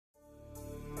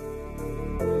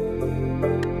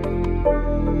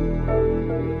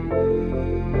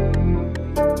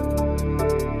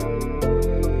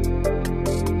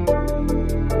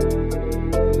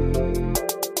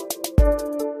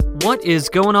What is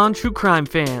going on, true crime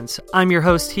fans? I'm your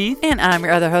host, Heath. And I'm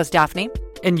your other host, Daphne.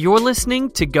 And you're listening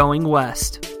to Going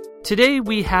West. Today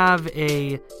we have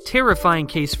a terrifying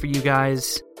case for you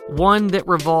guys. One that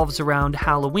revolves around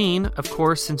Halloween, of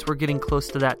course, since we're getting close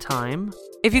to that time.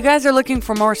 If you guys are looking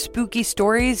for more spooky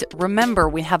stories, remember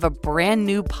we have a brand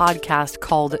new podcast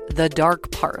called The Dark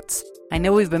Parts. I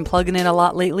know we've been plugging it a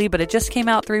lot lately, but it just came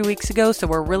out 3 weeks ago, so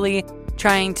we're really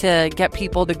trying to get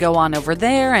people to go on over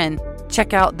there and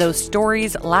check out those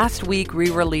stories. Last week, we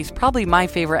released probably my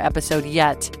favorite episode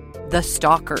yet, The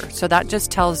Stalker. So that just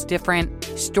tells different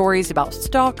stories about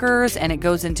stalkers, and it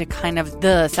goes into kind of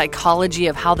the psychology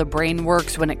of how the brain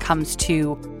works when it comes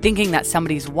to thinking that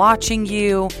somebody's watching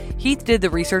you. Heath did the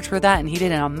research for that, and he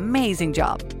did an amazing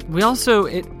job. We also,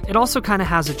 it also kind of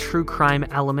has a true crime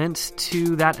element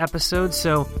to that episode.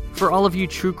 So for all of you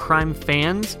true crime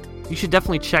fans, you should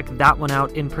definitely check that one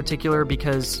out in particular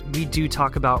because we do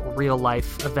talk about real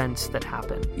life events that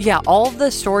happen. Yeah, all of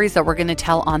the stories that we're going to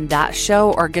tell on that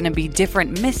show are going to be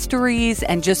different mysteries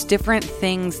and just different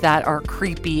things that are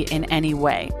creepy in any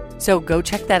way. So go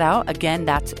check that out. Again,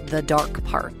 that's The Dark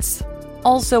Parts.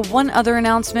 Also, one other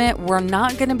announcement, we're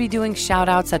not going to be doing shout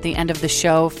outs at the end of the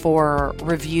show for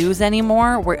reviews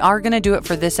anymore. We are going to do it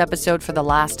for this episode for the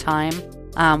last time.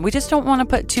 We just don't want to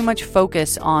put too much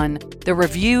focus on the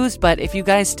reviews, but if you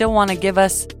guys still want to give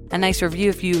us a nice review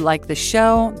if you like the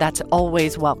show, that's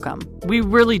always welcome. We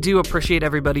really do appreciate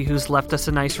everybody who's left us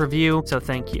a nice review, so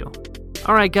thank you.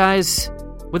 All right, guys,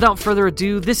 without further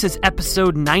ado, this is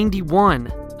episode 91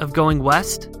 of Going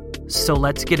West, so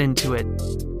let's get into it.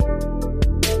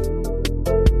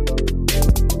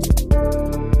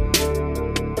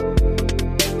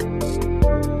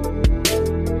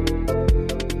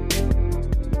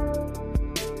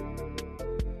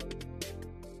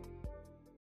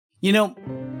 You know,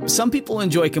 some people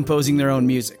enjoy composing their own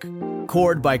music,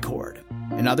 chord by chord,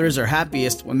 and others are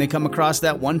happiest when they come across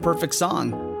that one perfect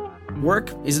song. Work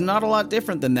is not a lot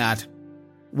different than that.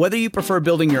 Whether you prefer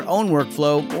building your own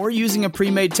workflow or using a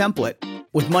pre-made template,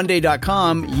 with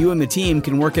Monday.com, you and the team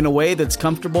can work in a way that's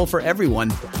comfortable for everyone.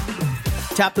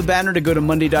 Tap the banner to go to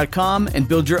Monday.com and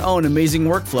build your own amazing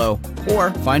workflow,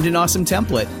 or find an awesome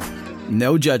template.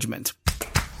 No judgment.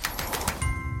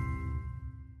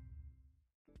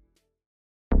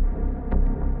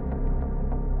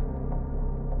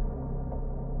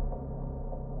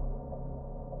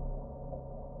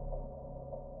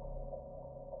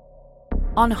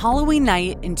 On Halloween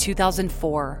night in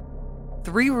 2004,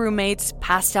 3 roommates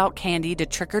passed out candy to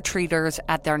trick-or-treaters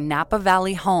at their Napa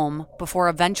Valley home before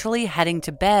eventually heading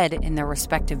to bed in their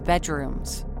respective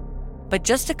bedrooms. But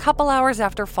just a couple hours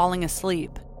after falling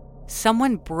asleep,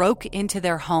 someone broke into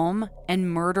their home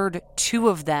and murdered 2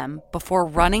 of them before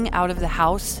running out of the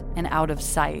house and out of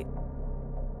sight.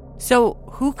 So,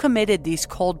 who committed these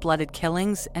cold-blooded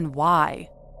killings and why?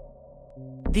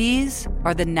 These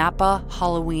are the Napa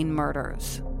Halloween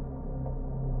murders.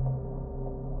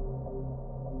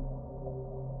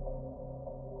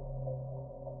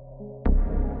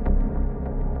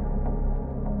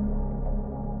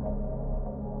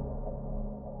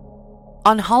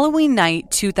 On Halloween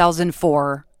night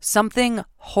 2004, something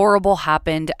horrible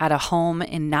happened at a home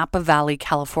in Napa Valley,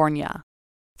 California.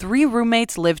 3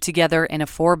 roommates lived together in a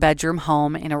 4-bedroom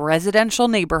home in a residential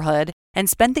neighborhood and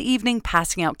spent the evening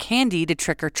passing out candy to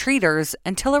trick-or-treaters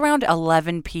until around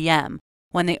 11 p.m.,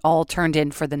 when they all turned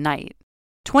in for the night.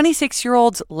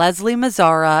 26-year-olds Leslie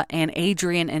Mazzara and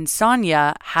Adrian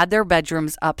Insania had their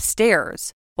bedrooms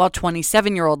upstairs, while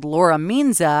 27-year-old Laura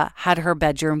Minza had her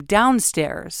bedroom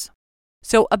downstairs.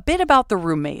 So a bit about the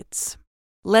roommates.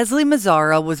 Leslie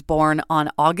Mazzara was born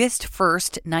on August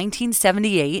 1st,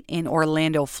 1978 in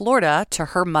Orlando, Florida, to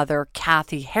her mother,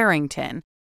 Kathy Harrington,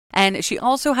 and she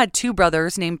also had 2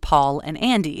 brothers named Paul and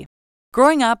Andy.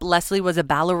 Growing up, Leslie was a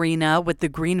ballerina with the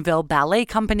Greenville Ballet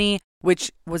Company,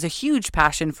 which was a huge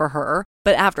passion for her,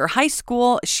 but after high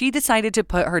school, she decided to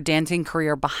put her dancing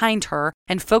career behind her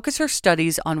and focus her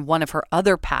studies on one of her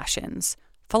other passions,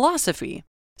 philosophy.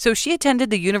 So she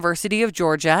attended the University of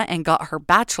Georgia and got her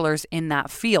bachelor's in that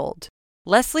field.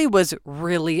 Leslie was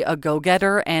really a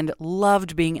go-getter and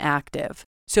loved being active.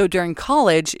 So during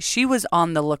college, she was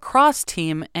on the lacrosse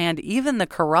team and even the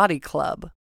karate club.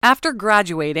 After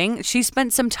graduating, she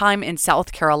spent some time in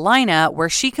South Carolina where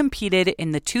she competed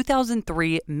in the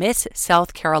 2003 Miss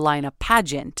South Carolina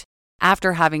pageant,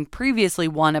 after having previously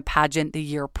won a pageant the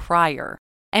year prior.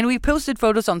 And we posted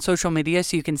photos on social media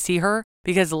so you can see her,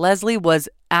 because Leslie was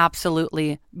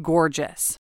absolutely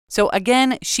gorgeous. So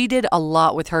again, she did a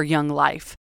lot with her young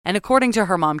life. And according to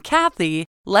her mom, Kathy,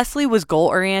 Leslie was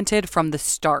goal-oriented from the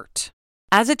start.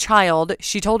 As a child,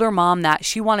 she told her mom that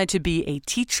she wanted to be a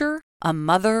teacher, a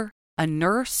mother, a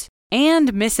nurse,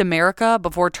 and Miss America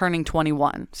before turning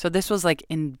 21. So this was like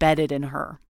embedded in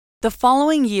her. The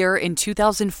following year in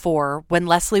 2004, when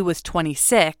Leslie was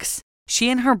 26, she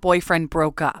and her boyfriend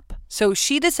broke up. So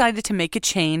she decided to make a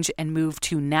change and move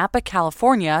to Napa,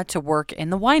 California to work in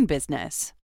the wine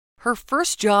business. Her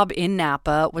first job in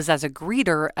Napa was as a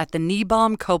greeter at the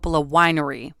Niebaum Coppola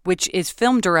Winery, which is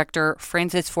film director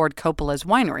Francis Ford Coppola's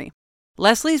winery.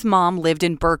 Leslie's mom lived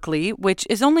in Berkeley, which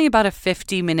is only about a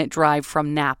 50-minute drive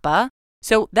from Napa,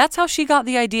 so that's how she got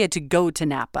the idea to go to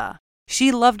Napa.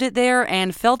 She loved it there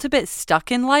and felt a bit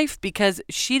stuck in life because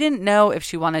she didn't know if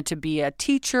she wanted to be a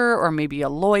teacher or maybe a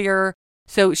lawyer,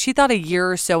 so she thought a year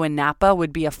or so in Napa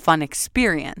would be a fun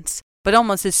experience. But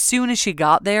almost as soon as she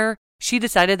got there, she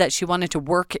decided that she wanted to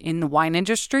work in the wine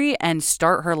industry and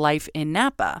start her life in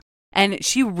Napa. And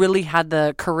she really had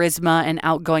the charisma and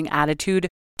outgoing attitude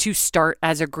to start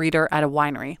as a greeter at a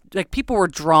winery. Like, people were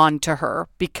drawn to her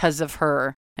because of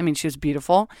her. I mean, she was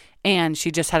beautiful, and she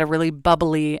just had a really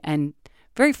bubbly and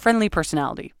very friendly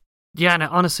personality. Yeah, and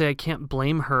honestly, I can't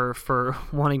blame her for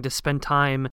wanting to spend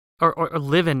time or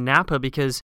live in Napa,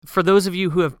 because for those of you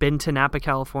who have been to Napa,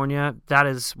 California, that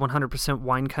is 100%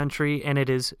 wine country, and it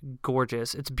is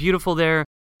gorgeous. It's beautiful there.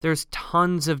 There's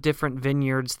tons of different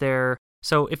vineyards there.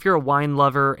 So if you're a wine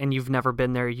lover and you've never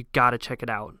been there, you got to check it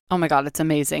out. Oh my God, it's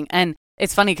amazing. And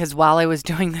it's funny because while I was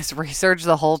doing this research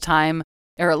the whole time,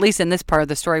 or at least in this part of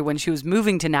the story, when she was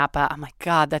moving to Napa, I'm like,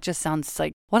 God, that just sounds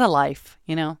like, what a life,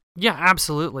 you know? Yeah,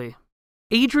 absolutely.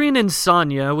 Adrienne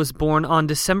Insania was born on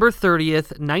December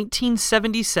 30th,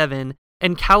 1977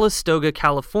 in Calistoga,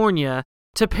 California,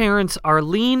 to parents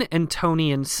Arlene and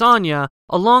Tony Insania,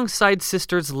 alongside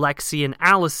sisters Lexi and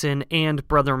Allison and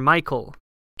brother Michael.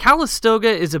 Calistoga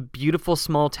is a beautiful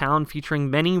small town featuring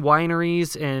many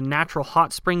wineries and natural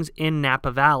hot springs in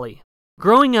Napa Valley.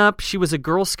 Growing up, she was a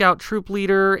Girl Scout troop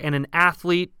leader and an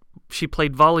athlete. She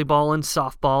played volleyball and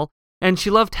softball, and she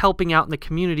loved helping out in the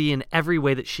community in every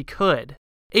way that she could.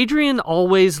 Adrienne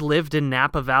always lived in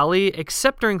Napa Valley,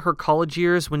 except during her college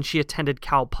years when she attended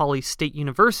Cal Poly State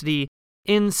University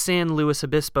in San Luis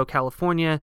Obispo,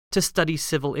 California, to study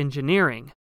civil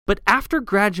engineering. But after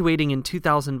graduating in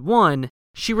 2001,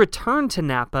 she returned to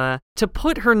Napa to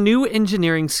put her new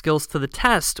engineering skills to the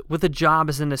test with a job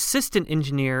as an assistant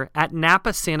engineer at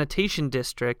Napa Sanitation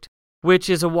District, which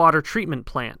is a water treatment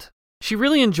plant. She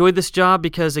really enjoyed this job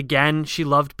because, again, she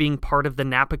loved being part of the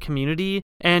Napa community,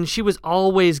 and she was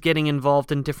always getting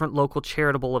involved in different local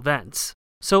charitable events.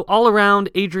 So all around,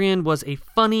 Adrienne was a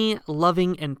funny,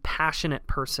 loving, and passionate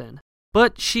person.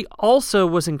 But she also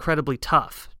was incredibly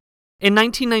tough. In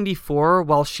 1994,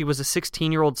 while she was a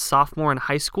 16-year-old sophomore in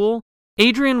high school,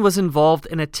 Adrienne was involved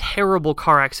in a terrible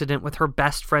car accident with her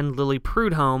best friend Lily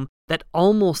Prudhomme that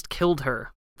almost killed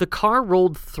her. The car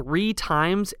rolled 3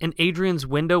 times and Adrienne's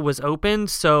window was open,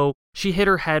 so she hit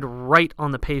her head right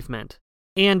on the pavement.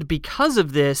 And because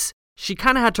of this, she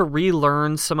kind of had to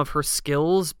relearn some of her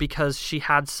skills because she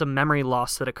had some memory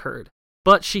loss that occurred.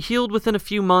 But she healed within a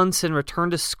few months and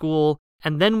returned to school,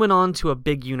 and then went on to a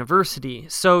big university.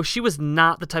 So she was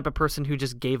not the type of person who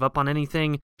just gave up on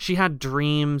anything. She had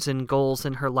dreams and goals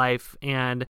in her life,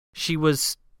 and she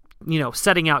was,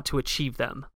 setting out to achieve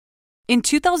them. In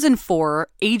 2004,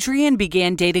 Adrienne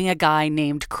began dating a guy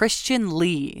named Christian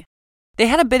Lee. They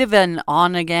had a bit of an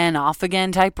on-again,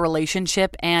 off-again type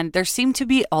relationship, and there seemed to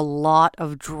be a lot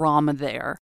of drama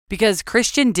there because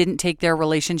Christian didn't take their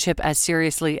relationship as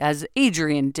seriously as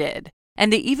Adrienne did.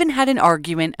 And they even had an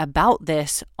argument about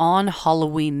this on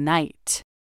Halloween night.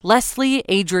 Leslie,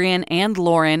 Adrienne, and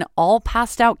Lauren all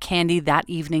passed out candy that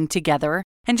evening together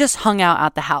and just hung out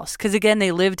at the house. Because again,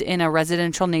 they lived in a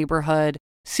residential neighborhood,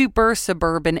 super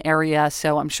suburban area,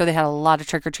 so I'm sure they had a lot of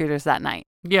trick-or-treaters that night.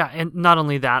 Yeah, and not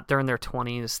only that, they're in their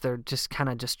 20s. They're just kind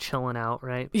of just chilling out,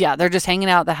 right? Yeah, they're just hanging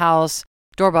out at the house,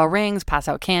 doorbell rings, pass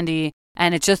out candy,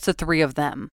 and it's just the 3 of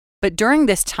them. But during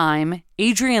this time,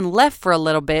 Adrienne left for a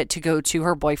little bit to go to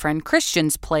her boyfriend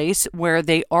Christian's place, where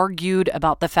they argued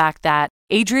about the fact that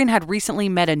Adrienne had recently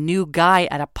met a new guy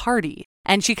at a party,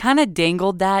 and she kind of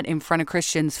dangled that in front of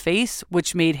Christian's face,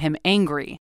 which made him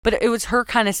angry. But it was her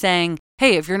kind of saying,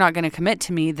 hey, if you're not going to commit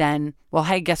to me, then, well,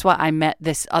 hey, guess what? I met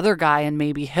this other guy and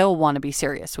maybe he'll want to be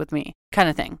serious with me, kind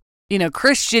of thing.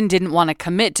 Christian didn't want to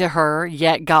commit to her,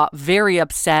 yet got very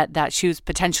upset that she was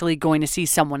potentially going to see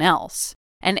someone else.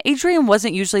 And Adrienne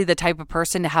wasn't usually the type of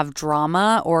person to have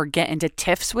drama or get into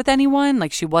tiffs with anyone.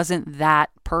 Like, she wasn't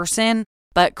that person.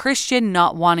 But Christian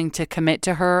not wanting to commit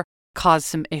to her caused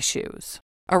some issues.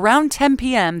 Around 10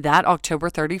 p.m. that October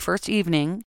 31st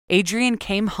evening, Adrienne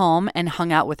came home and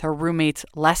hung out with her roommates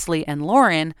Leslie and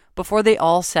Lauren before they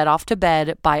all set off to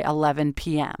bed by 11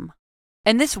 p.m.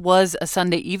 And this was a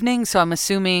Sunday evening, so I'm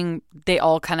assuming they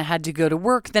all kind of had to go to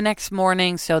work the next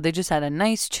morning, so they just had a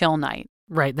nice chill night.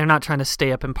 Right, they're not trying to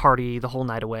stay up and party the whole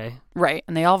night away. Right,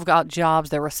 and they all got jobs.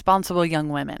 They're responsible young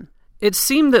women. It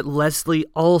seemed that Leslie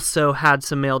also had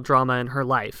some male drama in her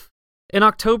life. In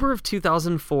October of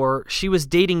 2004, she was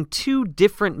dating 2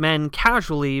 different men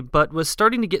casually, but was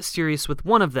starting to get serious with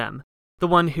one of them, the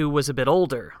one who was a bit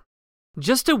older.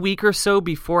 Just a week or so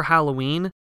before Halloween,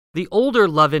 the older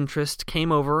love interest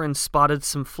came over and spotted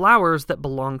some flowers that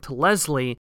belonged to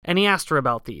Leslie, and he asked her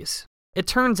about these. It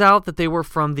turns out that they were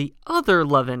from the other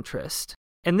love interest,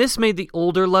 and this made the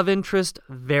older love interest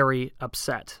very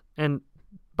upset. And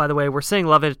by the way, we're saying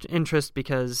love interest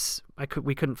because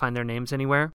we couldn't find their names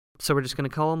anywhere, so we're just going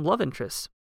to call them love interests.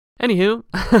 Anywho,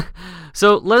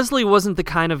 so Leslie wasn't the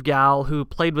kind of gal who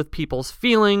played with people's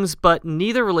feelings, but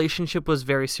neither relationship was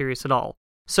very serious at all.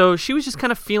 So she was just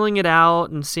kind of feeling it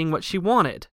out and seeing what she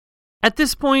wanted. At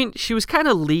this point, she was kind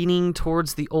of leaning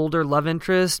towards the older love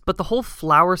interest, but the whole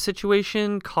flower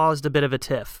situation caused a bit of a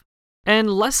tiff. And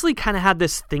Leslie kind of had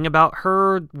this thing about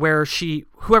her where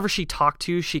whoever she talked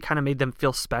to, she kind of made them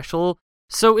feel special.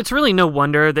 So it's really no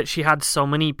wonder that she had so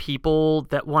many people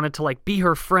that wanted to be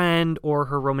her friend or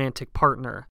her romantic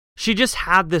partner. She just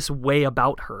had this way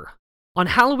about her. On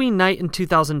Halloween night in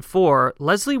 2004,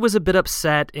 Leslie was a bit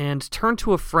upset and turned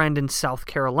to a friend in South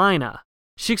Carolina.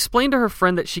 She explained to her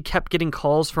friend that she kept getting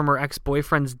calls from her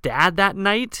ex-boyfriend's dad that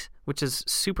night, which is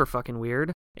super fucking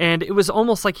weird. And it was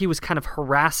almost like he was kind of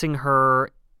harassing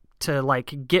her to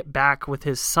get back with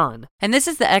his son. And this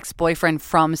is the ex-boyfriend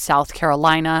from South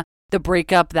Carolina, the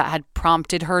breakup that had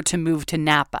prompted her to move to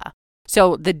Napa.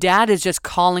 So the dad is just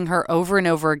calling her over and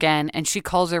over again, and she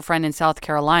calls her friend in South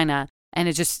Carolina and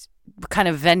is just kind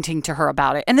of venting to her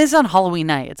about it. And this is on Halloween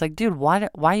night. It's like, dude, why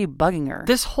are you bugging her?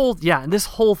 This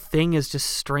whole thing is just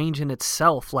strange in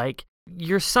itself.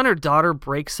 Your son or daughter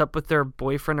breaks up with their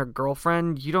boyfriend or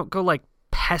girlfriend, you don't go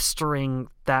pestering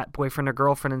that boyfriend or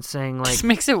girlfriend and saying just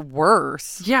makes it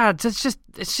worse. Yeah,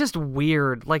 it's just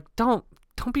weird. Don't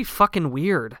be fucking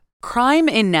weird. Crime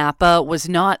in Napa was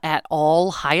not at all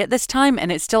high at this time,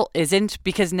 and it still isn't,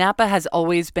 because Napa has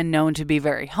always been known to be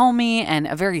very homey and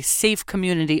a very safe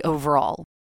community overall.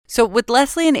 So with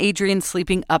Leslie and Adrienne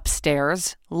sleeping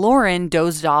upstairs, Lauren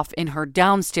dozed off in her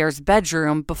downstairs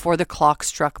bedroom before the clock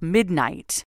struck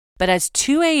midnight. But as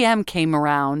 2 a.m. came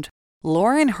around,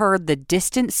 Lauren heard the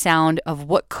distant sound of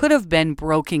what could have been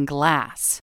broken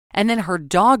glass. And then her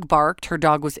dog barked. Her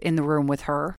dog was in the room with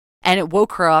her, and it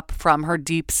woke her up from her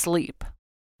deep sleep.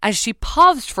 As she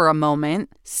paused for a moment,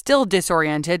 still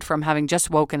disoriented from having just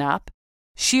woken up,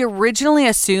 she originally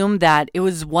assumed that it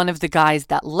was one of the guys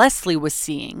that Leslie was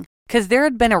seeing, because there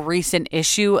had been a recent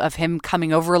issue of him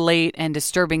coming over late and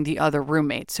disturbing the other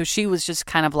roommates. So she was just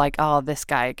kind of like, oh, this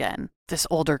guy again, this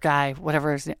older guy,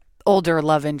 whatever his name, older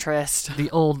love interest. The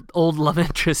old love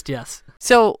interest, yes.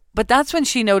 So, but that's when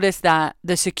she noticed that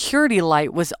the security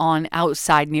light was on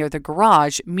outside near the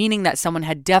garage, meaning that someone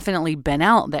had definitely been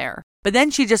out there. But then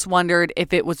she just wondered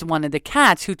if it was one of the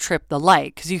cats who tripped the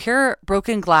light, because you hear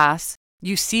broken glass,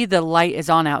 you see the light is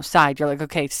on outside. You're like,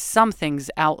 okay,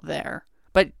 something's out there.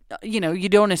 But, you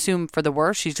don't assume for the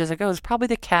worst. She's just like, oh, it's probably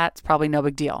the cat. It's probably no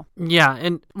big deal. Yeah,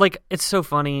 and it's so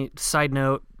funny. Side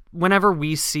note, whenever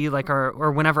we see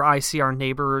whenever I see our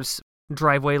neighbor's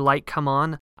driveway light come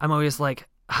on, I'm always like,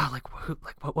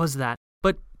 what was that?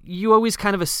 But you always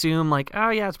kind of assume oh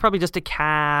yeah, it's probably just a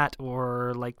cat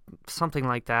or something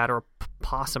like that, or a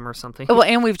possum or something. Well,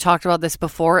 and we've talked about this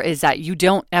before, is that you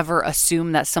don't ever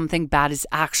assume that something bad is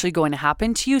actually going to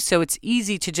happen to you. So it's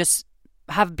easy to just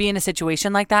be in a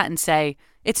situation like that and say,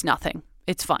 it's nothing,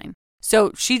 it's fine.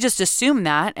 So she just assumed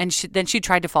that, and then she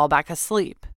tried to fall back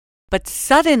asleep. But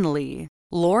suddenly,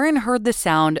 Lauren heard the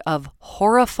sound of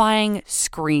horrifying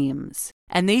screams,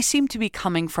 and they seemed to be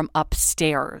coming from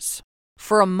upstairs.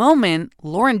 For a moment,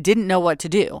 Lauren didn't know what to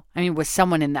do. I mean, was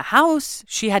someone in the house?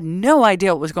 She had no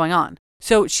idea what was going on.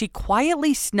 So she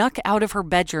quietly snuck out of her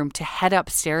bedroom to head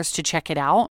upstairs to check it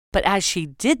out. But as she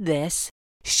did this,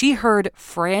 she heard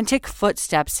frantic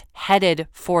footsteps headed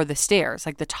for the stairs,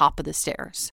 the top of the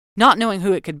stairs. Not knowing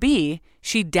who it could be,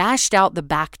 she dashed out the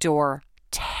back door,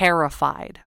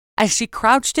 terrified. As she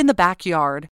crouched in the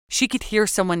backyard, she could hear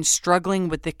someone struggling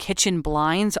with the kitchen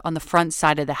blinds on the front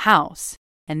side of the house.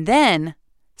 And then,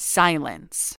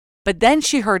 silence. But then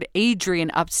she heard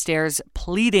Adrienne upstairs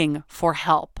pleading for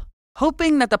help.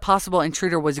 Hoping that the possible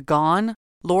intruder was gone,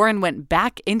 Lauren went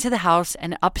back into the house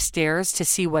and upstairs to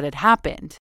see what had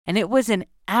happened. And it was an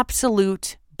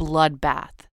absolute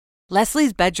bloodbath.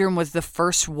 Leslie's bedroom was the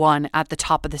first one at the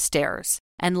top of the stairs,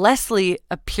 and Leslie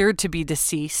appeared to be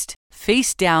deceased,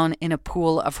 face down in a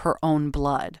pool of her own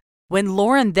blood. When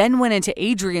Lauren then went into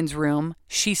Adrian's room,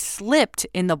 she slipped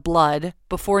in the blood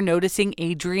before noticing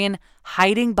Adrian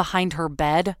hiding behind her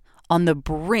bed on the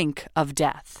brink of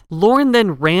death. Lauren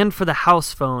then ran for the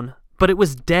house phone, but it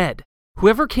was dead.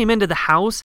 Whoever came into the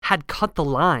house had cut the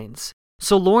lines.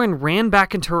 So Lauren ran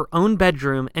back into her own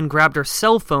bedroom and grabbed her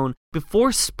cell phone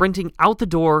before sprinting out the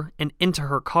door and into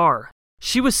her car.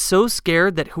 She was so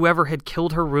scared that whoever had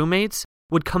killed her roommates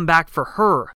would come back for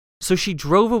her, so she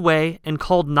drove away and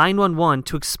called 911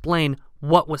 to explain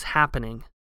what was happening.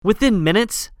 Within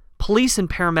minutes, police and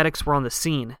paramedics were on the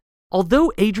scene.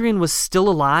 Although Adrian was still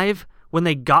alive, when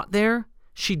they got there,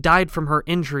 she died from her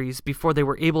injuries before they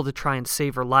were able to try and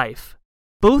save her life.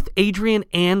 Both Adrian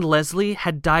and Leslie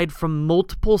had died from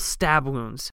multiple stab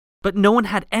wounds, but no one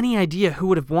had any idea who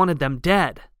would have wanted them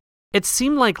dead. It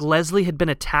seemed like Leslie had been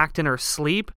attacked in her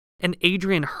sleep, and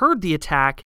Adrian heard the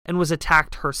attack and was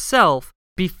attacked herself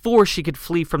before she could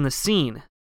flee from the scene.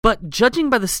 But judging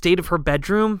by the state of her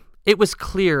bedroom, it was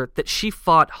clear that she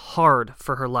fought hard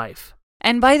for her life.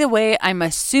 And by the way, I'm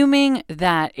assuming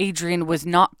that Adrian was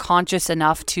not conscious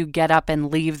enough to get up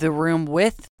and leave the room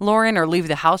with Lauren or leave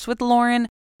the house with Lauren,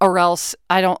 or else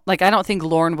I don't think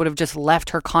Lauren would have just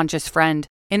left her conscious friend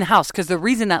in the house. Because the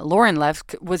reason that Lauren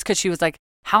left was because she was like,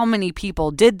 how many people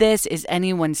did this? Is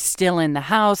anyone still in the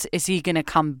house? Is he going to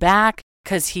come back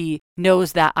because he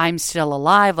knows that I'm still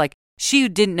alive? Like, she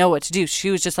didn't know what to do. She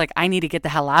was just like, I need to get the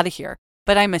hell out of here.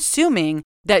 But I'm assuming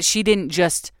that she didn't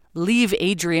just leave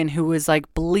Adrian, who was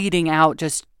like bleeding out,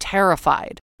 just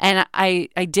terrified. And I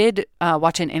did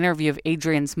watch an interview of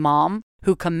Adrian's mom,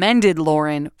 who commended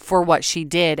Lauren for what she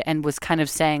did and was kind of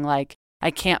saying like,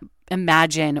 I can't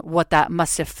imagine what that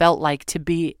must have felt like to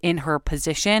be in her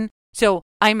position. So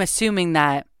I'm assuming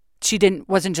that she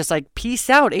wasn't just like, peace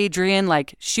out, Adrian.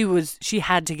 Like she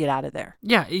had to get out of there.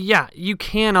 Yeah. You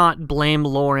cannot blame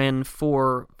Lauren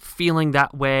for feeling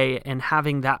that way and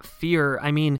having that fear.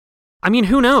 I mean,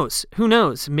 who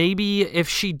knows? Maybe if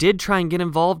she did try and get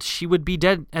involved, she would be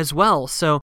dead as well.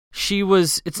 So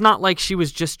it's not like she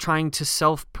was just trying to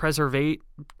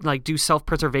do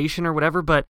self-preservation or whatever,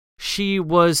 but she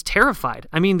was terrified.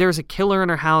 I mean, there's a killer in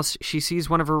her house. She sees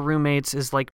one of her roommates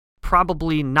is like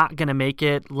probably not going to make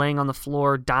it, laying on the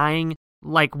floor, dying.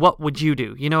 Like, what would you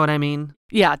do? You know what I mean?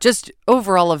 Yeah, just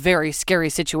overall a very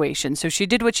scary situation. So she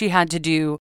did what she had to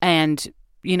do, and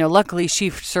luckily she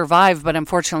survived, but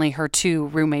unfortunately her two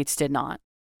roommates did not.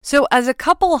 So as a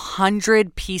couple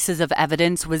hundred pieces of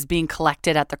evidence was being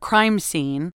collected at the crime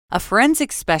scene, a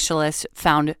forensic specialist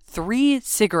found 3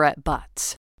 cigarette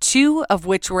butts, 2 of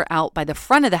which were out by the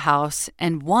front of the house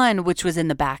and 1 which was in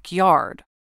the backyard.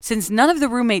 Since none of the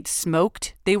roommates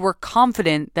smoked, they were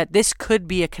confident that this could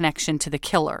be a connection to the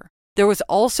killer. There was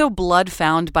also blood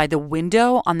found by the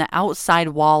window on the outside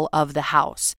wall of the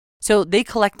house. So they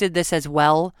collected this as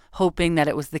well, hoping that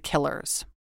it was the killer's.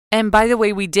 And by the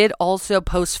way, we did also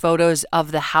post photos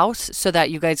of the house so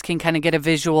that you guys can kind of get a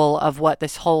visual of what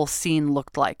this whole scene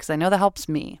looked like, because I know that helps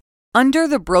me. Under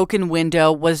the broken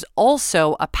window was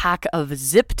also a pack of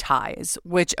zip ties,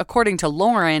 which, according to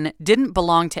Lauren, didn't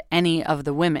belong to any of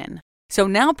the women. So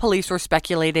now police were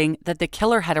speculating that the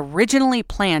killer had originally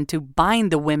planned to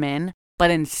bind the women,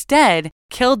 but instead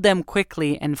killed them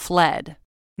quickly and fled.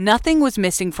 Nothing was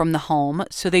missing from the home,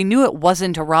 so they knew it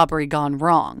wasn't a robbery gone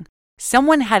wrong.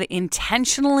 Someone had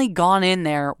intentionally gone in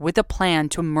there with a plan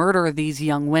to murder these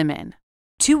young women.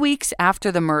 2 weeks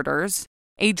after the murders,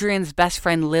 Adrian's best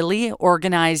friend Lily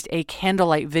organized a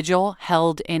candlelight vigil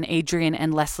held in Adrian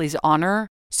and Leslie's honor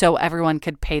so everyone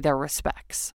could pay their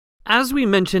respects. As we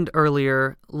mentioned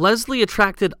earlier, Leslie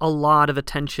attracted a lot of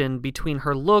attention between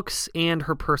her looks and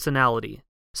her personality.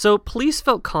 So police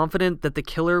felt confident that the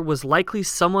killer was likely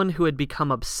someone who had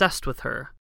become obsessed with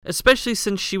her, especially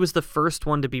since she was the first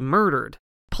one to be murdered.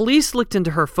 Police looked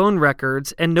into her phone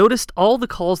records and noticed all the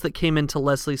calls that came into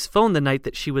Leslie's phone the night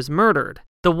that she was murdered,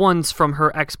 the ones from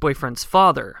her ex-boyfriend's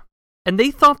father. And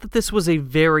they thought that this was a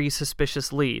very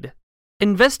suspicious lead.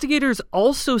 Investigators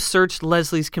also searched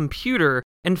Leslie's computer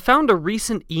and found a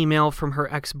recent email from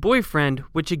her ex-boyfriend,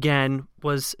 which again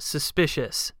was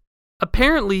suspicious.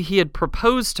 Apparently, he had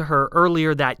proposed to her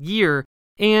earlier that year,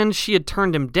 and she had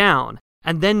turned him down,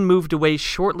 and then moved away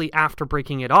shortly after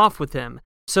breaking it off with him,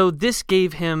 so this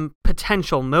gave him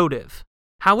potential motive.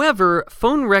 However,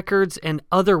 phone records and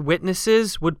other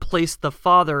witnesses would place the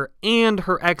father and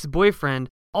her ex-boyfriend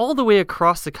all the way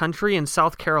across the country in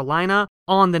South Carolina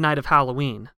on the night of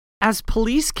Halloween. As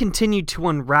police continued to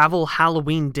unravel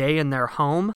Halloween Day in their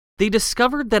home, They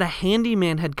discovered that a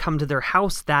handyman had come to their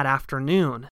house that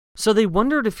afternoon, so they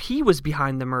wondered if he was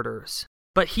behind the murders.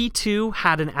 But he too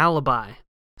had an alibi.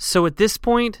 So at this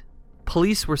point,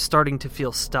 police were starting to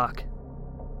feel stuck.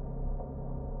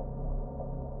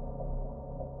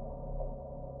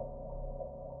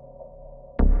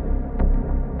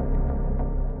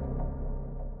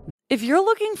 If you're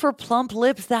looking for plump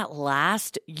lips that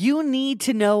last, you need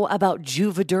to know about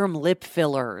Juvederm lip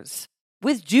fillers.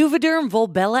 With Juvederm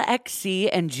Volbella XC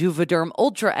and Juvederm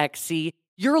Ultra XC,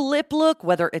 your lip look,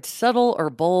 whether it's subtle or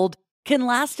bold, can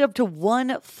last up to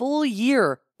 1 full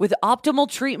year with optimal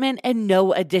treatment and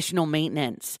no additional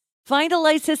maintenance. Find a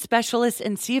licensed specialist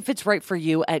and see if it's right for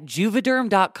you at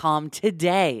Juvederm.com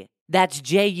today. That's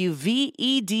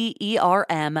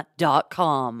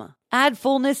Juvederm.com. Add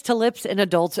fullness to lips in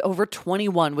adults over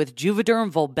 21 with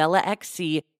Juvederm Volbella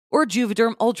XC or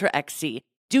Juvederm Ultra XC.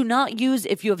 Do not use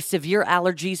if you have severe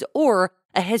allergies or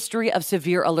a history of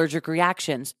severe allergic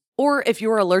reactions, or if you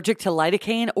are allergic to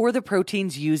lidocaine or the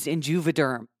proteins used in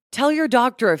Juvederm. Tell your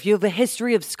doctor if you have a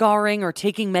history of scarring or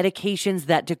taking medications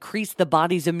that decrease the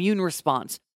body's immune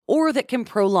response or that can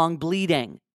prolong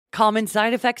bleeding. Common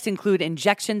side effects include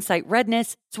injection site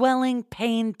redness, swelling,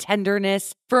 pain,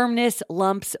 tenderness, firmness,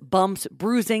 lumps, bumps,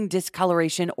 bruising,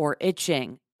 discoloration, or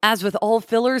itching. As with all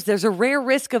fillers, there's a rare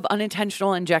risk of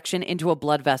unintentional injection into a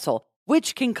blood vessel,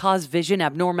 which can cause vision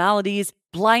abnormalities,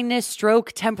 blindness,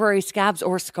 stroke, temporary scabs,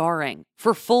 or scarring.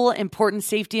 For full important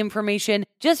safety information,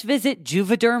 just visit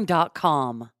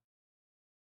Juvederm.com.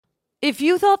 If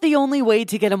you thought the only way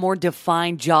to get a more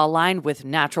defined jawline with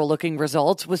natural-looking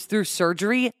results was through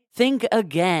surgery, think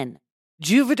again.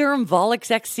 Juvederm Volux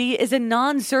XC is a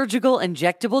non-surgical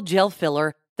injectable gel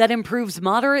filler that improves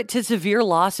moderate to severe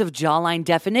loss of jawline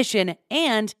definition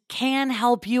and can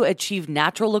help you achieve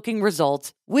natural-looking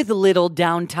results with little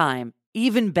downtime.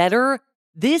 Even better,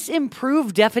 this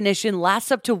improved definition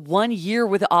lasts up to 1 year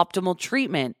with optimal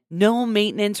treatment, no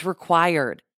maintenance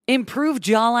required. Improve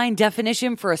jawline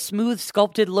definition for a smooth,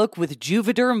 sculpted look with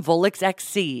Juvederm Volux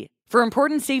XC. For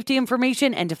important safety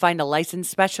information and to find a licensed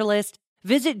specialist,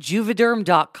 visit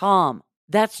Juvederm.com.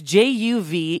 That's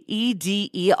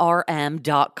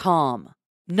Juvederm.com.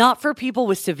 Not for people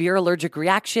with severe allergic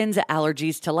reactions,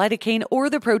 allergies to lidocaine, or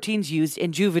the proteins used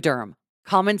in Juvederm.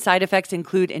 Common side effects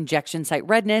include injection site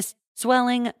redness,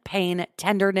 swelling, pain,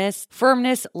 tenderness,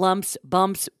 firmness, lumps,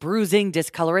 bumps, bruising,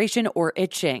 discoloration, or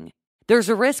itching. There's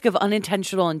a risk of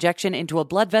unintentional injection into a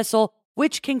blood vessel,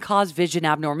 which can cause vision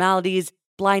abnormalities,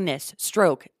 blindness,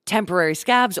 stroke, temporary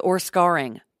scabs, or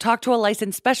scarring. Talk to a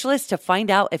licensed specialist to find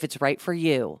out if it's right for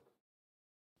you.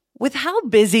 With how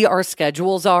busy our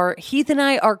schedules are, Heath and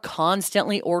I are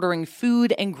constantly ordering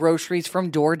food and groceries from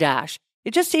DoorDash.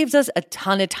 It just saves us a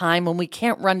ton of time when we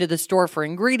can't run to the store for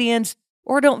ingredients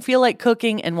or don't feel like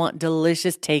cooking and want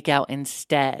delicious takeout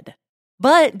instead.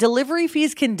 But delivery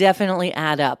fees can definitely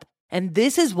add up. And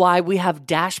this is why we have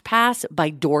Dash Pass by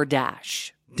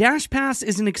DoorDash. Dash Pass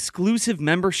is an exclusive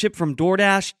membership from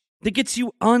DoorDash that gets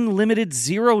you unlimited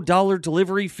 $0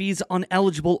 delivery fees on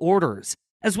eligible orders,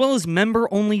 as well as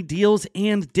member-only deals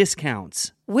and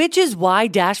discounts. Which is why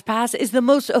Dash Pass is the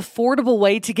most affordable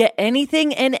way to get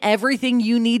anything and everything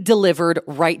you need delivered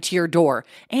right to your door,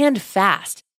 and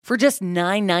fast, for just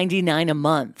 $9.99 a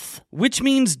month. Which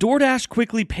means DoorDash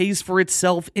quickly pays for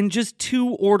itself in just 2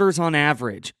 orders on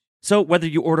average. So whether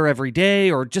you order every day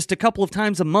or just a couple of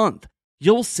times a month,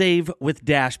 you'll save with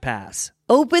Dash Pass.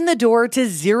 Open the door to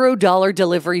 $0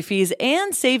 delivery fees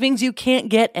and savings you can't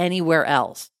get anywhere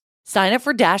else. Sign up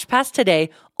for Dash Pass today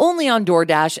only on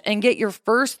DoorDash and get your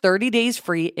first 30 days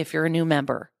free if you're a new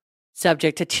member.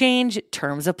 Subject to change,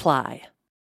 terms apply.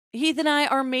 Heath and I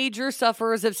are major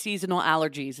sufferers of seasonal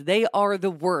allergies. They are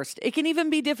the worst. It can even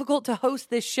be difficult to host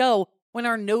this show when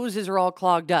our noses are all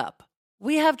clogged up.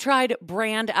 We have tried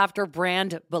brand after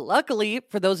brand, but luckily,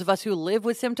 for those of us who live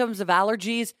with symptoms of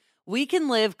allergies, we can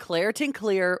live Claritin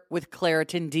Clear with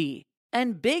Claritin D.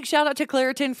 And big shout out to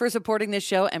Claritin for supporting this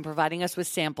show and providing us with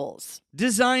samples.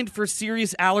 Designed for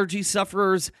serious allergy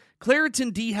sufferers,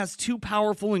 Claritin D has 2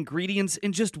 powerful ingredients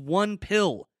in just 1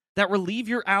 pill that relieve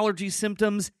your allergy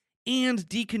symptoms and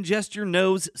decongest your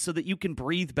nose so that you can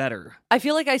breathe better. I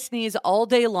feel like I sneeze all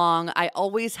day long. I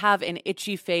always have an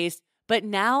itchy face. But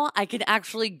now I can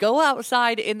actually go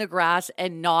outside in the grass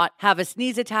and not have a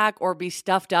sneeze attack or be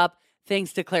stuffed up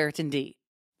thanks to Claritin D.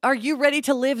 Are you ready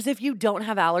to live as if you don't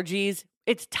have allergies?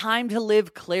 It's time to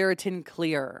live Claritin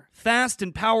Clear. Fast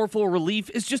and powerful relief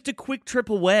is just a quick trip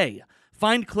away.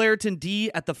 Find Claritin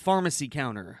D at the pharmacy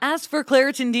counter. Ask for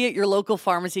Claritin D at your local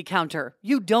pharmacy counter.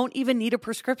 You don't even need a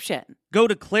prescription. Go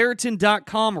to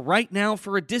Claritin.com right now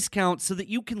for a discount so that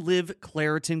you can live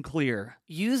Claritin Clear.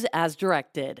 Use as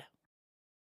directed.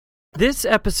 This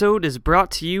episode is brought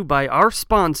to you by our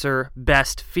sponsor,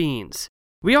 Best Fiends.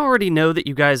 We already know that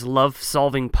you guys love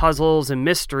solving puzzles and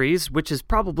mysteries, which is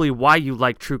probably why you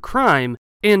like true crime,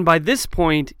 and by this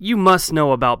point, you must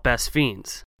know about Best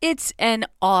Fiends. It's an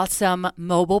awesome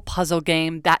mobile puzzle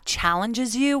game that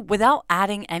challenges you without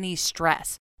adding any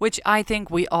stress, which I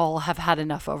think we all have had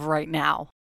enough of right now.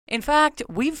 In fact,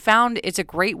 we've found it's a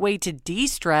great way to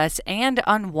de-stress and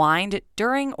unwind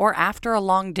during or after a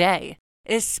long day,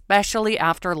 especially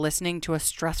after listening to a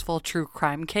stressful true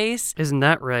crime case. Isn't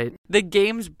that right? The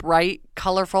game's bright,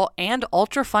 colorful, and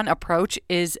ultra-fun approach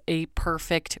is a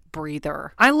perfect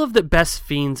breather. I love that Best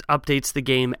Fiends updates the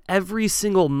game every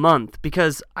single month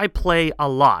because I play a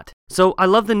lot. So I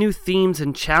love the new themes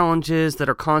and challenges that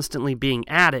are constantly being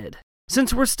added.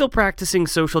 Since we're still practicing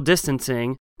social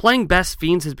distancing, playing Best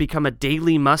Fiends has become a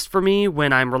daily must for me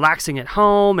when I'm relaxing at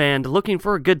home and looking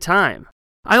for a good time.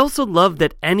 I also love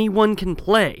that anyone can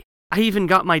play. I even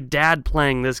got my dad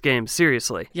playing this game,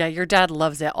 seriously. Yeah, your dad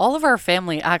loves it. All of our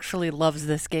family actually loves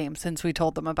this game since we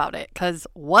told them about it, because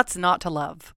what's not to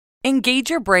love?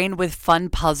 Engage your brain with fun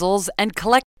puzzles and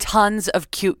collect tons of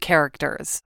cute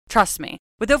characters. Trust me,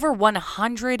 with over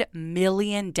 100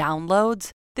 million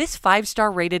downloads, this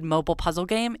 5-star rated mobile puzzle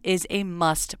game is a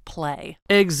must-play.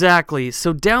 Exactly,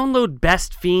 so download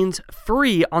Best Fiends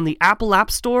free on the Apple App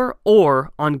Store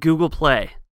or on Google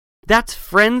Play. That's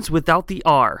friends without the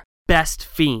R, Best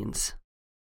Fiends.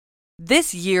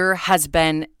 This year has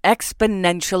been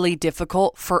exponentially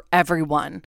difficult for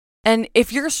everyone. And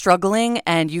if you're struggling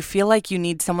and you feel like you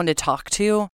need someone to talk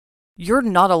to, you're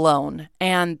not alone,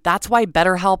 and that's why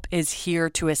BetterHelp is here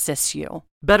to assist you.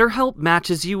 BetterHelp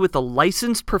matches you with a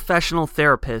licensed professional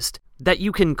therapist that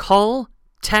you can call,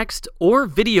 text, or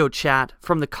video chat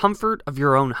from the comfort of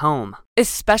your own home.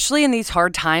 Especially in these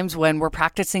hard times when we're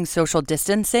practicing social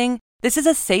distancing, this is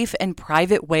a safe and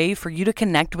private way for you to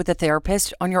connect with a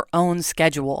therapist on your own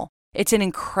schedule. It's an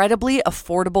incredibly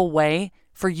affordable way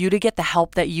for you to get the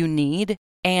help that you need,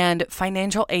 and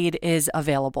financial aid is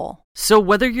available. So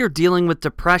whether you're dealing with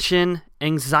depression,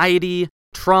 anxiety,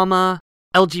 trauma,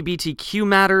 LGBTQ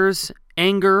matters,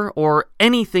 anger, or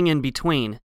anything in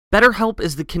between, BetterHelp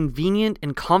is the convenient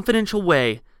and confidential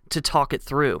way to talk it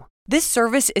through. This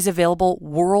service is available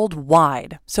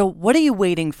worldwide, so what are you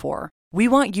waiting for? We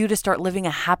want you to start living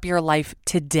a happier life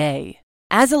today.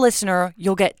 As a listener,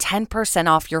 you'll get 10%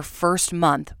 off your first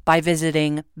month by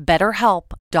visiting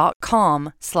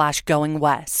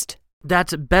betterhelp.com/goingwest.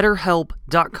 That's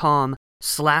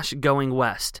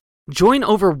betterhelp.com/goingwest. Join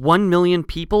over 1 million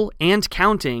people and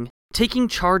counting, taking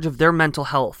charge of their mental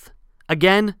health.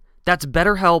 Again, that's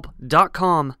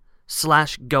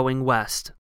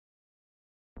betterhelp.com/goingwest.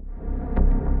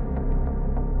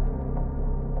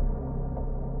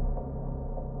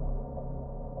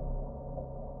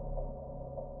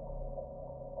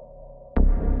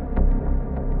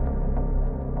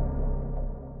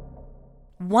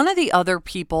 One of the other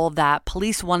people that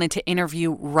police wanted to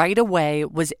interview right away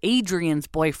was Adrian's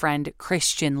boyfriend,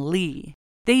 Christian Lee.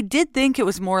 They did think it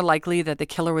was more likely that the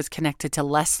killer was connected to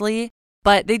Leslie,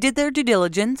 but they did their due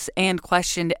diligence and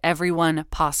questioned everyone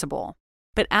possible.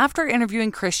 But after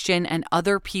interviewing Christian and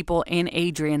other people in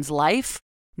Adrian's life,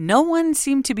 no one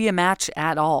seemed to be a match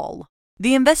at all.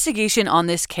 The investigation on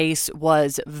this case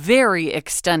was very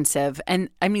extensive, and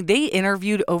they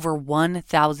interviewed over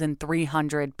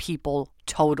 1,300 people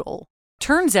total.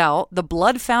 Turns out the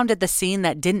blood found at the scene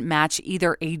that didn't match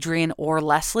either Adrian or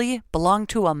Leslie belonged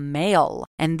to a male,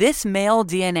 and this male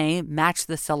DNA matched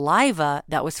the saliva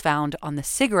that was found on the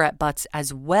cigarette butts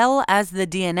as well as the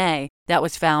DNA that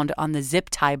was found on the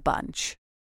zip tie bunch.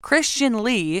 Christian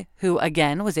Lee, who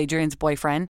again was Adrian's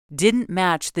boyfriend, didn't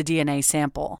match the DNA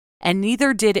sample. And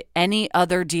neither did any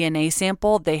other DNA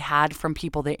sample they had from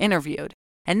people they interviewed.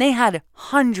 And they had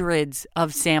hundreds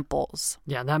of samples.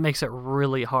 Yeah, that makes it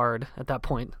really hard at that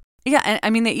point. Yeah,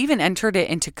 and they even entered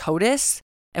it into CODIS,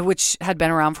 which had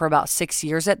been around for about 6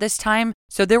 years at this time.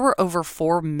 So there were over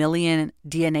 4 million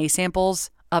DNA samples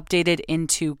updated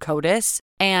into CODIS.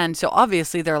 And so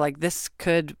obviously they're like, this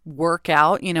could work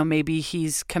out. Maybe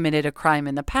he's committed a crime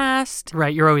in the past.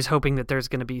 Right. You're always hoping that there's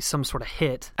going to be some sort of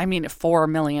hit. 4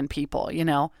 million people,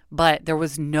 but there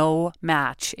was no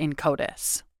match in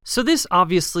CODIS. So this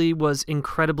obviously was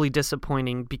incredibly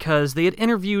disappointing because they had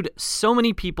interviewed so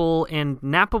many people and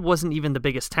Napa wasn't even the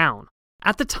biggest town.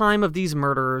 At the time of these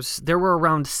murders, there were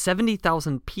around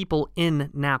 70,000 people in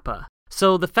Napa.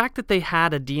 So the fact that they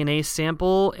had a DNA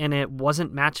sample and it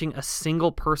wasn't matching a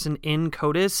single person in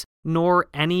CODIS, nor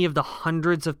any of the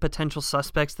hundreds of potential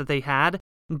suspects that they had,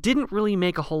 didn't really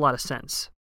make a whole lot of sense.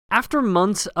 After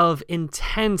months of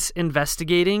intense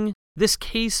investigating, this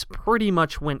case pretty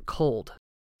much went cold.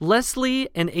 Leslie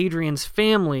and Adrian's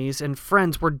families and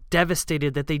friends were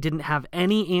devastated that they didn't have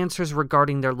any answers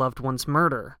regarding their loved one's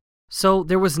murder. So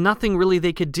there was nothing really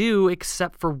they could do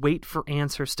except for wait for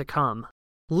answers to come.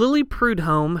 Lily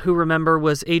Prudhomme, who remember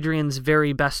was Adrian's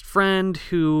very best friend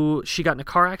who she got in a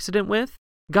car accident with,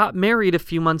 got married a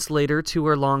few months later to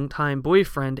her longtime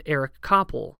boyfriend, Eric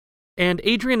Koppel. And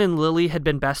Adrian and Lily had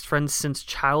been best friends since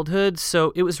childhood,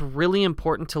 so it was really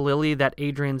important to Lily that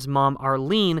Adrian's mom,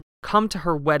 Arlene, come to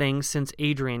her wedding since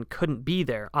Adrian couldn't be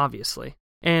there, obviously.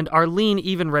 And Arlene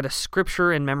even read a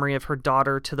scripture in memory of her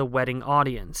daughter to the wedding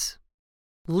audience.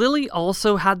 Lily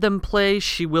also had them play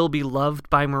She Will Be Loved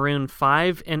by Maroon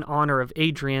 5 in honor of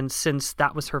Adrian, since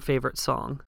that was her favorite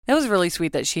song. It was really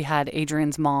sweet that she had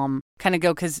Adrian's mom kind of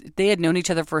go, because they had known each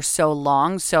other for so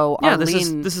long. So yeah,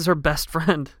 Arlene, this is her best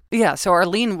friend. Yeah, so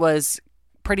Arlene was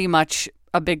pretty much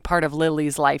a big part of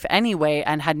Lily's life anyway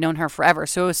and had known her forever.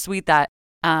 So it was sweet that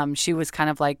she was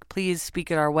kind of like, please speak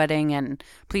at our wedding and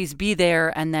please be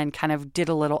there, and then kind of did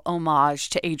a little homage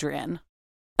to Adrian.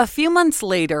 A few months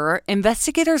later,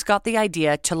 investigators got the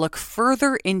idea to look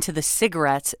further into the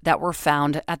cigarettes that were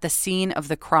found at the scene of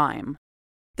the crime.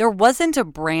 There wasn't a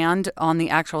brand on the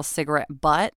actual cigarette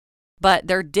butt, but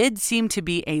there did seem to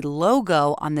be a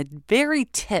logo on the very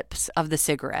tips of the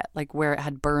cigarette, like where it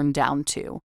had burned down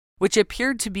to, which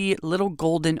appeared to be little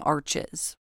golden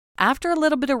arches. After a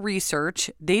little bit of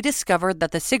research, they discovered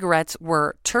that the cigarettes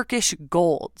were Turkish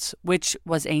Golds, which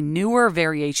was a newer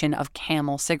variation of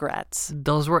Camel cigarettes.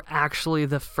 Those were actually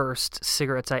the first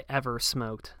cigarettes I ever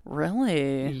smoked.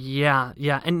 Really? Yeah.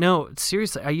 And no,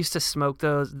 seriously, I used to smoke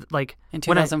those like in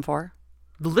 2004?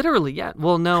 Literally, yeah.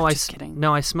 Well, no, kidding.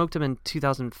 No, I smoked them in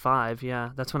 2005.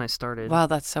 Yeah, that's when I started. Wow,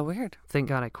 that's so weird. Thank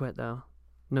God I quit though.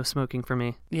 No smoking for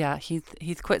me. Yeah,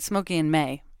 Heath quit smoking in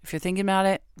May. If you're thinking about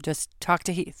it, just talk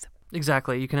to Heath.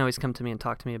 Exactly. You can always come to me and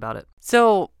talk to me about it.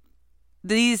 So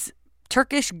these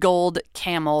Turkish Gold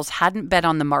Camels hadn't been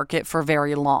on the market for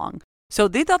very long. So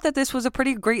they thought that this was a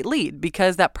pretty great lead,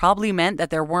 because that probably meant that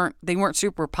they weren't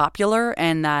super popular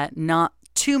and that not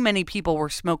too many people were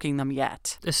smoking them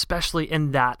yet. Especially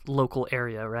in that local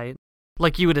area, right?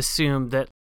 Like you would assume that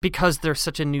because they're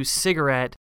such a new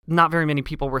cigarette, not very many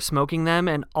people were smoking them,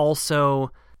 and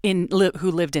also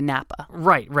who lived in Napa.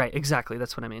 Right, exactly.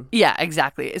 That's what I mean. Yeah,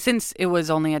 exactly. Since it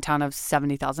was only a town of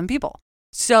 70,000 people.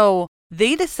 So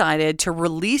they decided to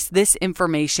release this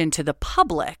information to the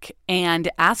public and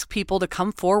ask people to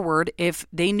come forward if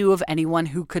they knew of anyone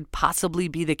who could possibly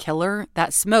be the killer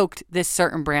that smoked this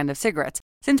certain brand of cigarettes.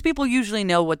 Since people usually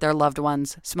know what their loved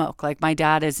ones smoke. Like my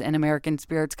dad is an American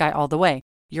Spirits guy all the way.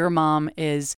 Your mom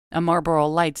is a Marlboro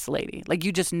Lights lady. Like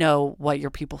you just know what your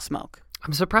people smoke.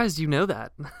 I'm surprised you know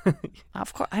that.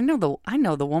 Of course, I know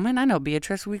the woman. I know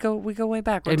Beatrice. We go way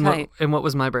back. We're tight. And what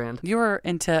was my brand? You were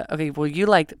into you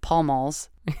liked Pall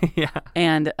Malls. Yeah.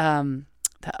 And the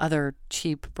other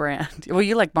cheap brand. Well,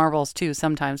 you like Marlboros too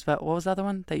sometimes. But what was the other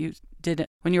one that you did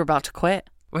when you were about to quit?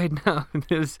 Wait, no. It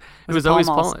was Pall always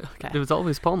Malls? Pall. Okay. It was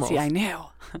always Pall Malls. See, I knew.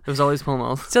 It was always Pall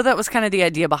Malls. So that was kind of the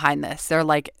idea behind this. They're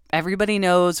like, everybody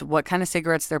knows what kind of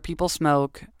cigarettes their people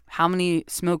smoke. How many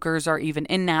smokers are even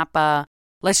in Napa?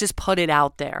 Let's just put it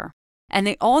out there. And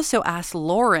they also asked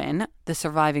Lauren, the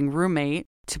surviving roommate,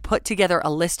 to put together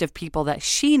a list of people that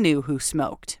she knew who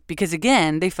smoked. Because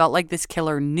again, they felt like this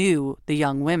killer knew the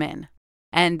young women.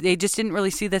 And they just didn't really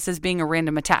see this as being a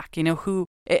random attack.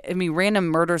 Random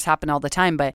murders happen all the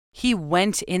time, but he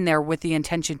went in there with the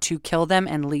intention to kill them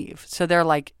and leave. So they're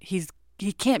like, he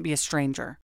can't be a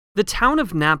stranger. The town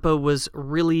of Napa was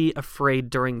really afraid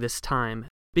during this time,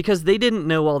 because they didn't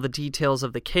know all the details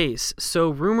of the case, so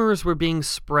rumors were being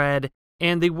spread,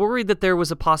 and they worried that there was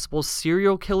a possible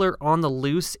serial killer on the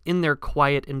loose in their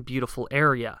quiet and beautiful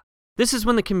area. This is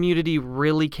when the community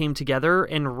really came together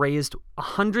and raised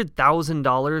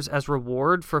 $100,000 as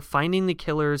reward for finding the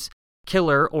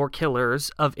killer or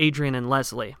killers of Adrian and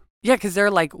Leslie. Yeah, because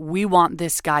they're like, we want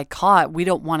this guy caught. We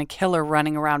don't want a killer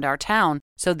running around our town.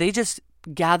 So they just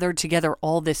gathered together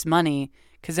all this money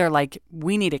because they're like,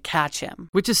 we need to catch him.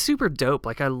 Which is super dope.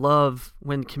 Like, I love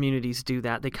when communities do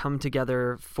that. They come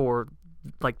together for,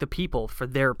 like, the people, for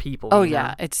their people. Oh,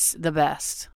 yeah. It's the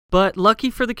best. But lucky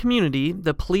for the community,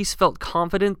 the police felt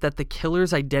confident that the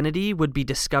killer's identity would be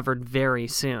discovered very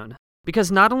soon.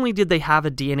 Because not only did they have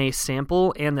a DNA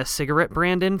sample and the cigarette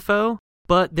brand info,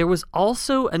 but there was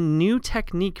also a new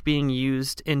technique being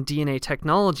used in DNA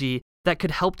technology that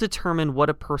could help determine what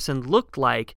a person looked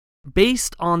like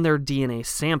based on their DNA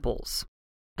samples.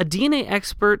 A DNA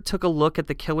expert took a look at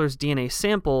the killer's DNA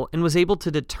sample and was able to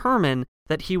determine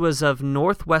that he was of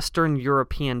Northwestern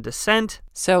European descent.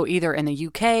 So either in the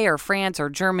UK or France or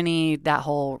Germany, that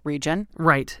whole region.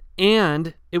 Right.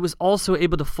 And it was also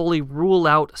able to fully rule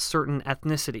out certain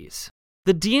ethnicities.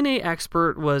 The DNA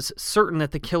expert was certain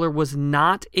that the killer was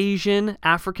not Asian,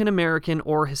 African American,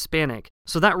 or Hispanic,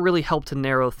 so that really helped to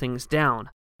narrow things down.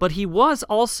 But he was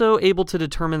also able to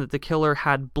determine that the killer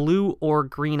had blue or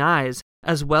green eyes,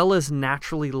 as well as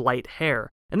naturally light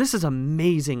hair. And this is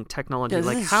amazing technology. This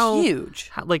like is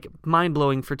huge. Like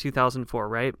mind-blowing for 2004,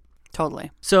 right?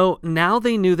 Totally. So now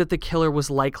they knew that the killer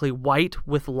was likely white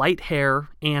with light hair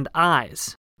and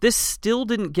eyes. This still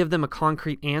didn't give them a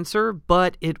concrete answer,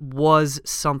 but it was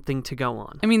something to go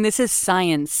on. I mean, this is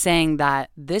science saying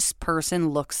that this person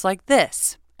looks like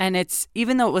this. And it's,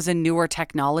 even though it was a newer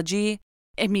technology,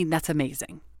 I mean, that's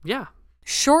amazing. Yeah.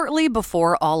 Shortly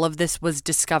before all of this was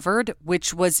discovered,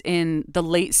 which was in the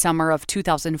late summer of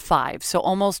 2005, so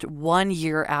almost 1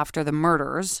 year after the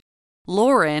murders,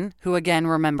 Lauren, who again,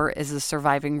 remember, is the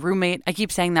surviving roommate. I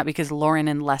keep saying that because Lauren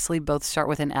and Leslie both start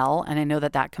with an L, and I know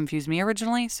that confused me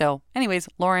originally. So anyways,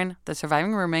 Lauren, the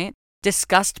surviving roommate,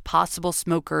 discussed possible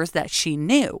smokers that she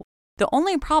knew. The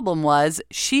only problem was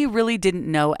she really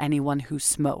didn't know anyone who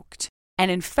smoked. And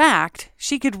in fact,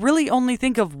 she could really only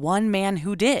think of one man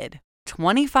who did.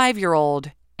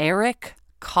 25-year-old Eric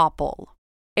Koppel.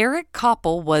 Eric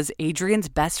Koppel was Adrian's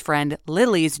best friend,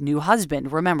 Lily's new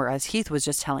husband, remember, as Heath was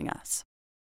just telling us.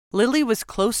 Lily was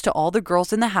close to all the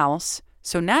girls in the house,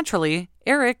 so naturally,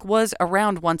 Eric was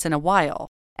around once in a while.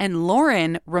 And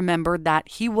Lauren remembered that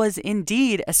he was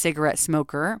indeed a cigarette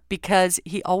smoker because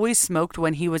he always smoked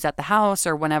when he was at the house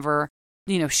or whenever,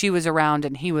 she was around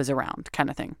and he was around kind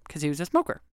of thing, because he was a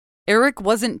smoker. Eric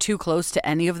wasn't too close to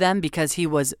any of them because he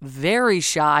was very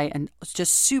shy and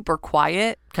just super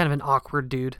quiet. Kind of an awkward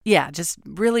dude. Yeah, just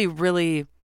really, really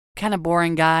kind of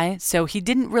boring guy. So he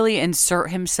didn't really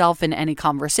insert himself in any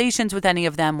conversations with any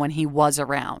of them when he was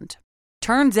around.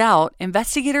 Turns out,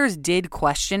 investigators did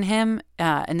question him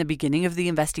in the beginning of the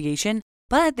investigation,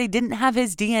 but they didn't have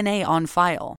his DNA on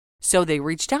file. So they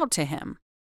reached out to him.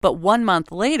 But 1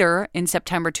 month later, in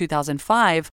September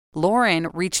 2005, Lauren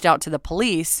reached out to the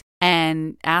police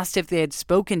and asked if they had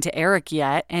spoken to Eric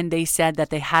yet, and they said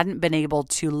that they hadn't been able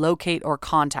to locate or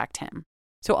contact him.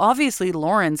 So obviously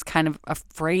Lauren's kind of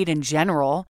afraid in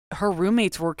general. Her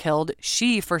roommates were killed.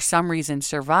 She, for some reason,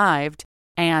 survived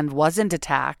and wasn't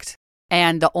attacked.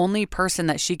 And the only person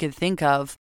that she could think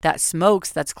of that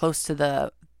smokes that's close to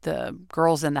the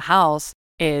girls in the house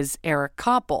is Eric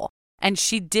Koppel. And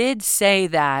she did say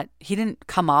that he didn't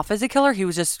come off as a killer. He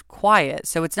was just quiet.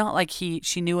 So it's not like she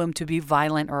knew him to be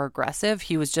violent or aggressive.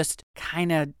 He was just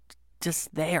kind of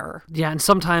just there. Yeah, and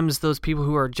sometimes those people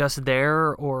who are just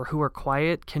there or who are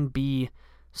quiet can be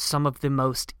some of the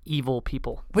most evil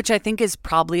people. Which I think is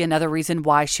probably another reason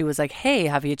why she was like, hey,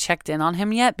 have you checked in on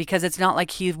him yet? Because it's not like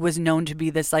he was known to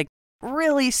be this like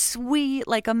really sweet,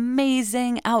 like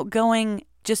amazing, outgoing,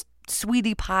 just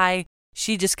sweetie pie.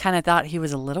 She just kind of thought he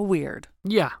was a little weird.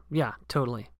 Yeah,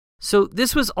 totally. So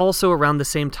this was also around the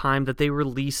same time that they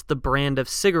released the brand of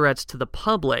cigarettes to the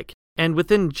public, and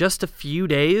within just a few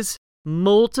days,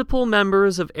 multiple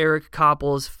members of Eric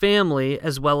Koppel's family,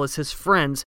 as well as his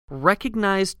friends,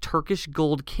 recognized Turkish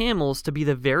Gold Camels to be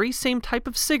the very same type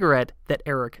of cigarette that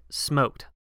Eric smoked.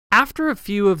 After a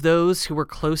few of those who were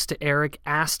close to Eric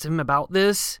asked him about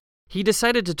this, he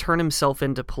decided to turn himself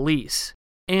into police.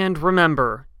 And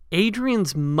remember,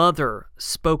 Adrian's mother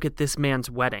spoke at this man's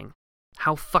wedding.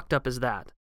 How fucked up is that?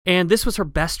 And this was her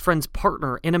best friend's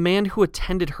partner and a man who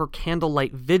attended her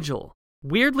candlelight vigil.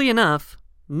 Weirdly enough,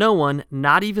 no one,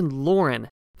 not even Lauren,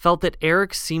 felt that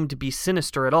Eric seemed to be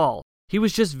sinister at all. He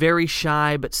was just very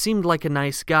shy but seemed like a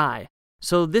nice guy.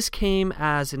 So this came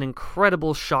as an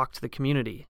incredible shock to the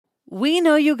community. We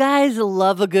know you guys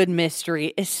love a good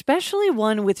mystery, especially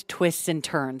one with twists and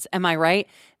turns. Am I right?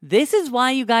 This is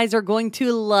why you guys are going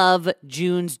to love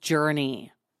June's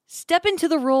journey. Step into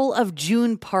the role of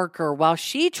June Parker while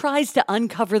she tries to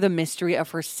uncover the mystery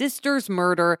of her sister's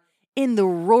murder in the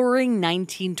roaring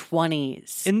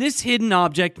 1920s. In this hidden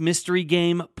object mystery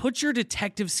game, put your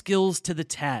detective skills to the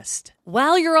test.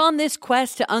 While you're on this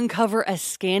quest to uncover a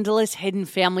scandalous hidden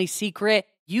family secret,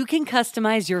 you can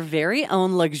customize your very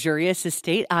own luxurious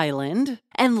estate island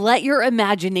and let your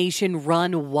imagination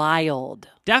run wild.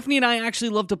 Daphne and I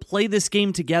actually love to play this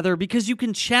game together because you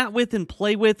can chat with and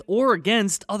play with or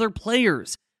against other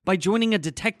players by joining a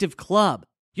detective club.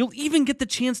 You'll even get the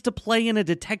chance to play in a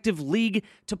detective league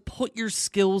to put your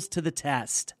skills to the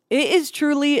test. It is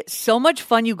truly so much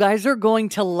fun. You guys are going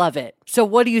to love it. So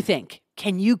what do you think?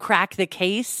 Can you crack the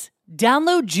case?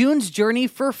 Download June's Journey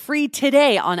for free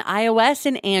today on iOS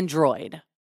and Android.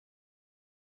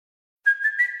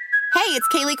 Hey, it's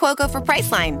Kaylee Cuoco for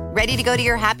Priceline. Ready to go to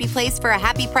your happy place for a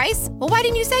happy price? Well, why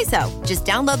didn't you say so? Just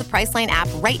download the Priceline app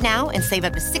right now and save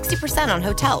up to 60% on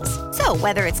hotels. So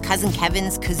whether it's Cousin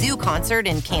Kevin's Kazoo Concert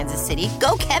in Kansas City,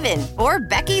 go Kevin, or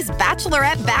Becky's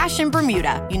Bachelorette Bash in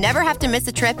Bermuda, you never have to miss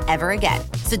a trip ever again.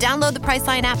 So download the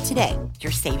Priceline app today.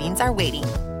 Your savings are waiting.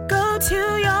 Go to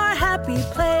your happy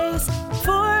place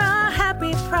for a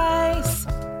happy price.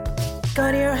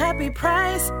 Go to your happy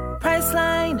price,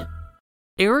 Priceline.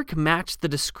 Eric matched the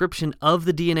description of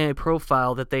the DNA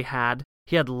profile that they had.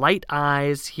 He had light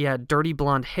eyes, he had dirty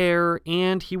blonde hair,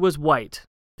 and he was white.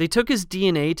 They took his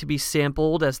DNA to be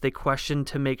sampled as they questioned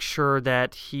to make sure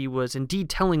that he was indeed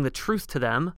telling the truth to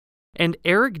them, and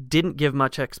Eric didn't give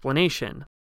much explanation.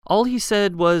 All he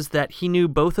said was that he knew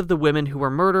both of the women who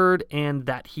were murdered and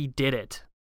that he did it.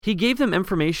 He gave them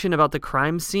information about the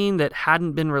crime scene that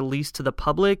hadn't been released to the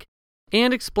public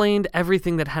and explained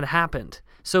everything that had happened,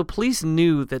 so police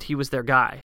knew that he was their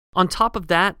guy. On top of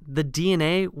that, the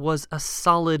DNA was a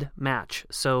solid match,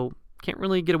 so can't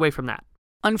really get away from that.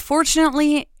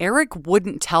 Unfortunately, Eric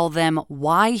wouldn't tell them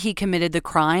why he committed the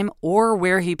crime or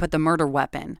where he put the murder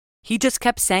weapon. He just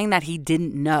kept saying that he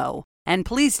didn't know, and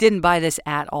police didn't buy this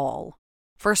at all.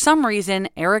 For some reason,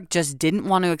 Eric just didn't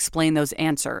want to explain those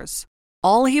answers.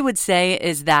 All he would say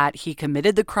is that he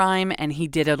committed the crime and he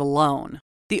did it alone.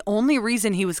 The only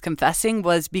reason he was confessing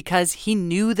was because he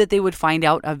knew that they would find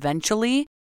out eventually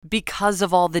because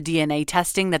of all the DNA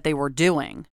testing that they were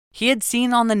doing. He had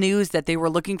seen on the news that they were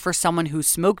looking for someone who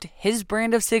smoked his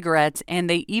brand of cigarettes, and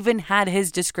they even had his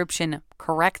description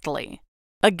correctly.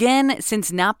 Again,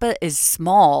 since Napa is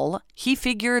small, he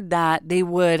figured that they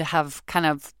would have kind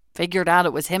of figured out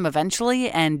it was him eventually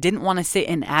and didn't want to sit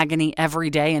in agony every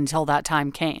day until that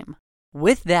time came.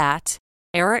 With that,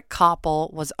 Eric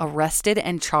Koppel was arrested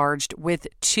and charged with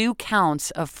 2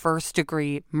 counts of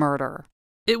first-degree murder.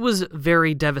 It was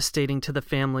very devastating to the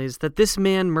families that this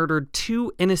man murdered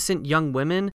 2 innocent young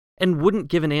women and wouldn't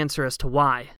give an answer as to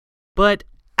why. But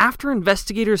after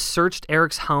investigators searched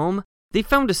Eric's home, they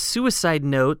found a suicide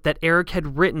note that Eric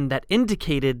had written that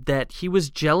indicated that he was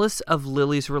jealous of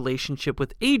Lily's relationship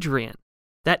with Adrian,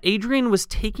 that Adrian was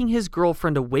taking his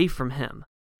girlfriend away from him.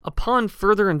 Upon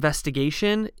further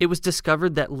investigation, it was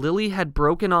discovered that Lily had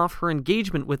broken off her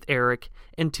engagement with Eric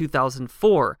in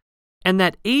 2004, and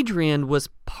that Adrian was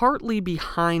partly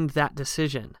behind that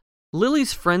decision.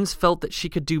 Lily's friends felt that she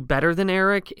could do better than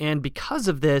Eric, and because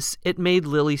of this, it made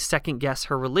Lily second-guess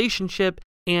her relationship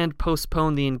and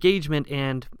postpone the engagement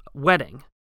and wedding.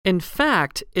 In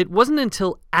fact, it wasn't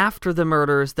until after the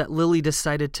murders that Lily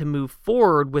decided to move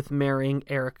forward with marrying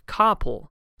Eric Koppel.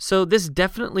 So this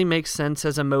definitely makes sense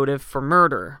as a motive for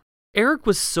murder. Eric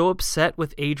was so upset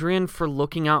with Adrian for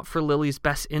looking out for Lily's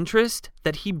best interest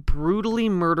that he brutally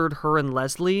murdered her and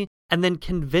Leslie and then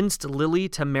convinced Lily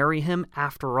to marry him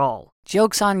after all.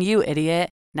 Joke's on you, idiot.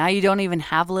 Now you don't even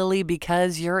have Lily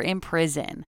because you're in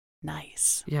prison.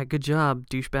 Nice. Yeah, good job,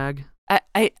 douchebag.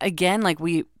 Again, like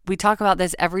we talk about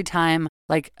this every time,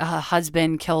 like a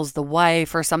husband kills the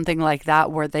wife or something like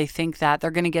that, where they think that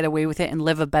they're going to get away with it and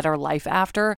live a better life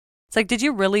after. It's like, did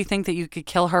you really think that you could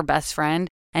kill her best friend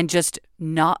and just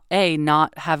not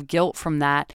have guilt from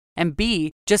that, and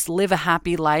B, just live a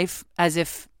happy life as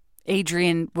if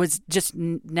Adrian was just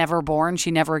never born,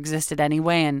 she never existed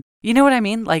anyway? And you know what I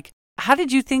mean? Like, how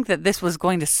did you think that this was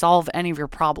going to solve any of your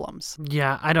problems?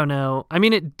 Yeah, I don't know. I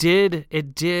mean, it did,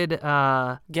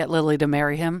 get Lily to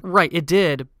marry him? Right, it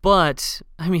did, but,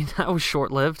 I mean, that was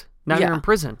short-lived. Now you're in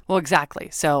prison. Well, exactly.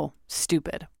 So,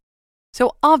 stupid.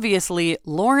 So, obviously,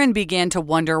 Lauren began to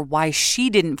wonder why she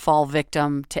didn't fall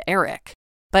victim to Eric.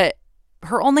 But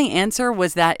her only answer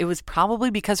was that it was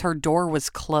probably because her door was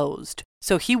closed.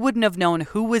 So he wouldn't have known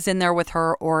who was in there with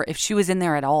her or if she was in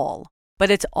there at all. But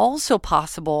it's also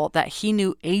possible that he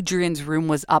knew Adrian's room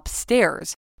was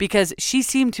upstairs because she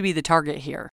seemed to be the target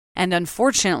here. And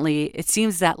unfortunately, it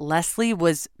seems that Leslie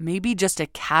was maybe just a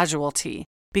casualty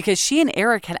because she and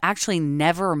Eric had actually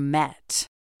never met.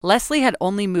 Leslie had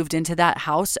only moved into that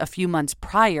house a few months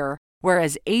prior,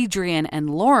 whereas Adrian and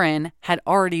Lauren had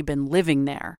already been living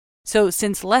there. So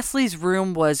since Leslie's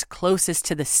room was closest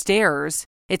to the stairs,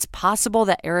 it's possible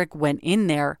that Eric went in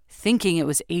there thinking it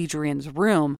was Adrian's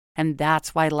room, and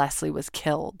that's why Leslie was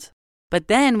killed. But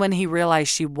then when he realized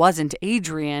she wasn't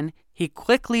Adrian, he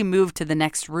quickly moved to the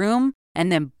next room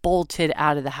and then bolted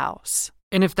out of the house.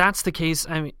 And if that's the case,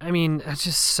 I mean, it's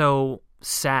just so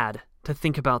sad to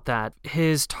think about that.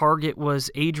 His target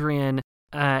was Adrian,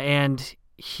 and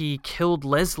he killed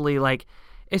Leslie. Like,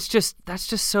 that's just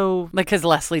so... Like, because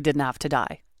Leslie didn't have to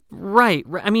die. Right.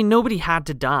 I mean, nobody had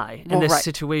to die in this right.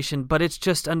 situation, but it's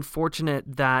just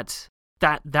unfortunate that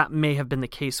may have been the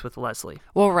case with Leslie.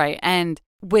 Well, right. And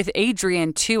with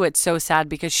Adrian, too, it's so sad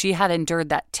because she had endured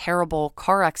that terrible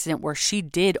car accident where she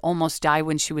did almost die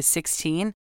when she was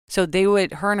 16. So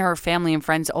her and her family and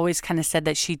friends always kind of said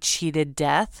that she cheated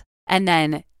death. And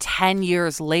then 10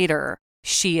 years later,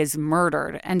 she is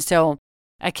murdered. And so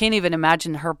I can't even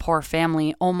imagine her poor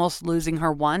family almost losing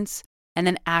her once and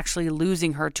then actually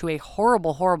losing her to a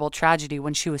horrible, horrible tragedy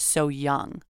when she was so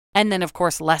young. And then, of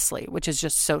course, Leslie, which is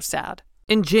just so sad.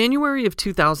 In January of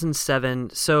 2007,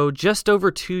 so just over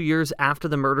 2 years after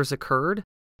the murders occurred,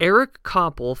 Eric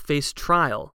Koppel faced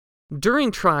trial.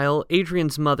 During trial,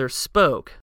 Adrian's mother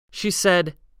spoke. She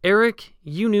said, "Eric,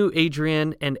 you knew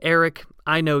Adrian, and Eric,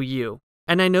 I know you.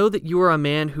 And I know that you are a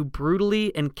man who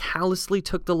brutally and callously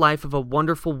took the life of a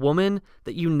wonderful woman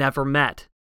that you never met."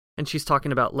 And she's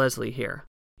talking about Leslie here.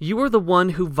 "You are the one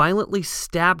who violently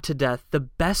stabbed to death the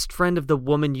best friend of the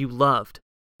woman you loved.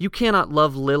 You cannot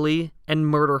love Lily and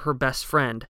murder her best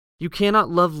friend. You cannot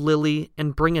love Lily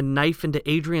and bring a knife into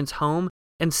Adrian's home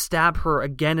and stab her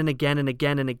again and again and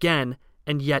again and again,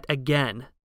 and yet again."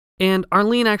 And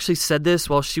Arlene actually said this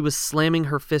while she was slamming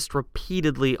her fist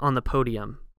repeatedly on the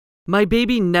podium. "My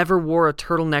baby never wore a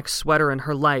turtleneck sweater in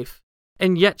her life,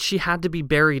 and yet she had to be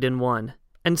buried in one.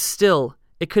 And still,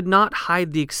 it could not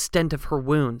hide the extent of her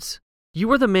wounds.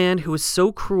 You are the man who was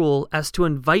so cruel as to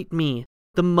invite me,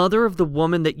 the mother of the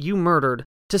woman that you murdered,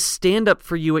 to stand up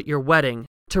for you at your wedding,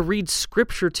 to read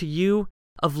scripture to you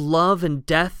of love and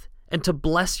death, and to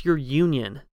bless your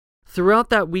union. Throughout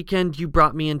that weekend, you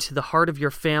brought me into the heart of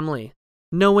your family,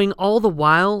 knowing all the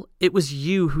while it was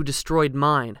you who destroyed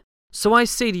mine. So I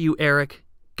say to you, Eric,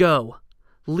 go.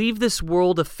 Leave this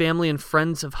world of family and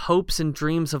friends, of hopes and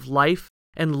dreams of life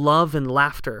and love and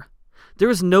laughter. There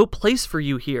is no place for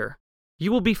you here.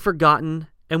 You will be forgotten,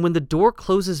 and when the door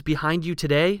closes behind you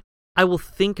today, I will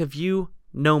think of you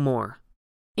no more."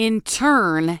 In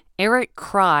turn, Eric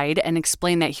cried and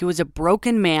explained that he was a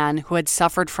broken man who had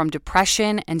suffered from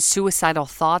depression and suicidal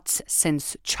thoughts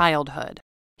since childhood.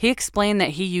 He explained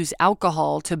that he used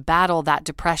alcohol to battle that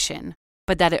depression,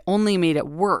 but that it only made it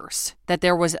worse, that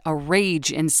there was a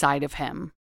rage inside of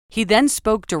him. He then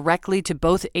spoke directly to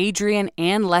both Adrian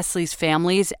and Leslie's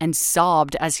families and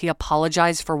sobbed as he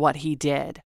apologized for what he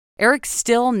did. Eric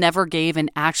still never gave an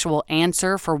actual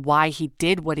answer for why he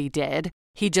did what he did.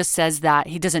 He just says that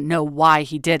he doesn't know why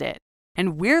he did it.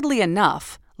 And weirdly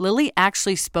enough, Lily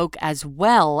actually spoke as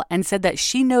well and said that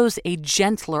she knows a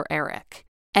gentler Eric,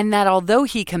 and that although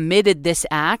he committed this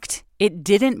act, it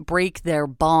didn't break their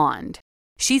bond.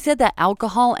 She said that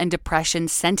alcohol and depression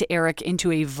sent Eric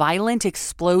into a violent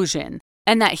explosion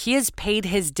and that he has paid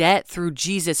his debt through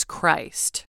Jesus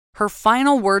Christ. Her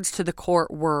final words to the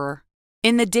court were,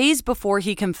 "In the days before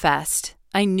he confessed,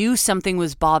 I knew something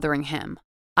was bothering him.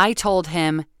 I told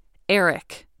him,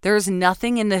 Eric, there is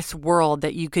nothing in this world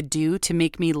that you could do to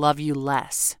make me love you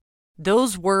less."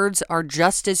 Those words are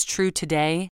just as true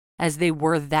today as they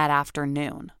were that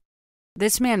afternoon.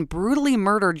 This man brutally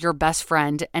murdered your best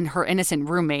friend and her innocent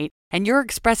roommate, and you're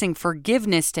expressing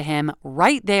forgiveness to him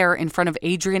right there in front of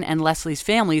Adrian and Leslie's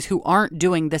families who aren't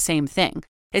doing the same thing,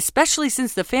 especially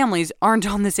since the families aren't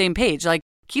on the same page. Like,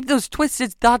 keep those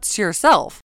twisted thoughts to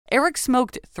yourself. Eric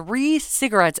smoked 3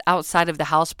 cigarettes outside of the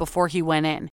house before he went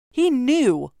in. He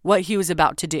knew what he was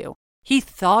about to do. He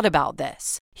thought about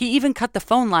this. He even cut the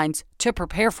phone lines to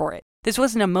prepare for it. This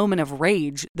wasn't a moment of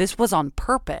rage. This was on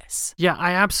purpose. Yeah,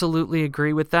 I absolutely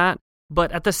agree with that.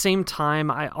 But at the same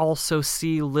time, I also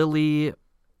see Lily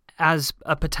as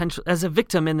a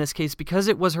victim in this case because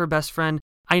it was her best friend.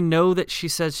 I know that she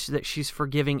says that she's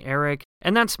forgiving Eric,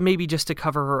 and that's maybe just to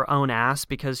cover her own ass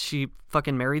because she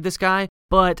fucking married this guy.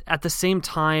 But at the same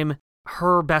time,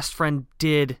 her best friend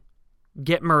did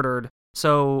get murdered.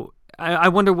 So I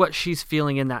wonder what she's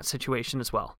feeling in that situation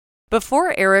as well.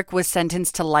 Before Eric was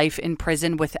sentenced to life in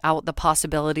prison without the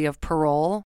possibility of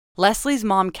parole, Leslie's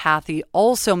mom, Kathy,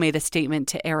 also made a statement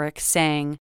to Eric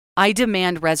saying, "I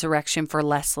demand resurrection for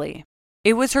Leslie.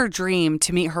 It was her dream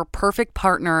to meet her perfect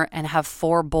partner and have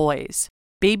 4 boys,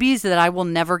 babies that I will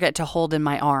never get to hold in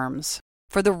my arms.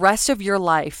 For the rest of your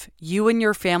life, you and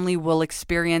your family will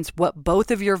experience what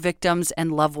both of your victims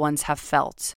and loved ones have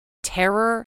felt: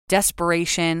 terror,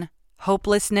 desperation,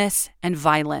 hopelessness, and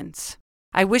violence.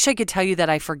 I wish I could tell you that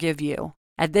I forgive you.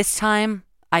 At this time,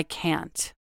 I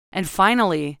can't. And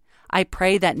finally, I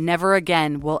pray that never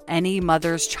again will any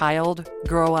mother's child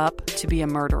grow up to be a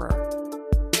murderer.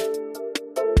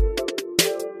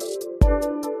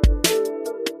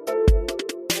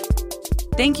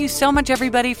 Thank you so much,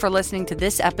 everybody, for listening to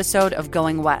this episode of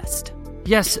Going West.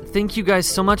 Yes, thank you guys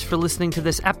so much for listening to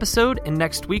this episode, and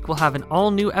next week we'll have an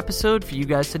all-new episode for you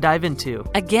guys to dive into.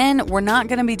 Again, we're not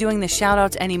going to be doing the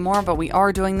shout-outs anymore, but we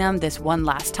are doing them this one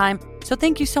last time. So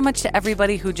thank you so much to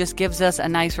everybody who just gives us a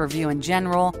nice review in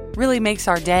general. Really makes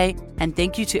our day. And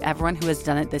thank you to everyone who has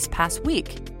done it this past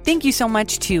week. Thank you so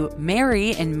much to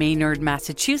Mary in Maynard,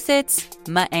 Massachusetts,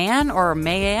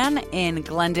 Mayanne in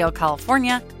Glendale,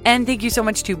 California, and thank you so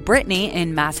much to Brittany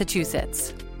in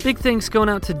Massachusetts. Big thanks going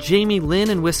out to Jamie Lynn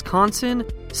in Wisconsin,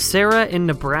 Sarah in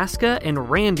Nebraska, and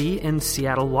Randy in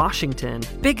Seattle, Washington.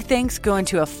 Big thanks going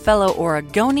to a fellow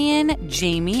Oregonian,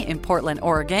 Jamie in Portland,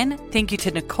 Oregon. Thank you to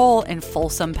Nicole in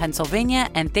Folsom, Pennsylvania,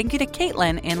 and thank you to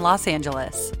Caitlin in Los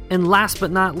Angeles. And last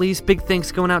but not least, big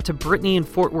thanks going out to Brittany in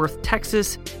Fort Worth,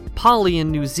 Texas, Polly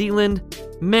in New Zealand,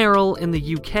 Meryl in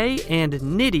the UK, and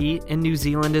Nitty in New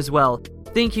Zealand as well.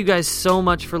 Thank you guys so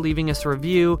much for leaving us a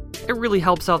review. It really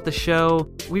helps out the show.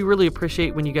 We really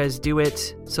appreciate when you guys do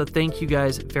it. So thank you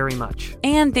guys very much.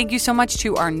 And thank you so much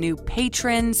to our new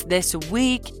patrons this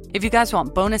week. If you guys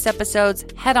want bonus episodes,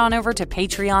 head on over to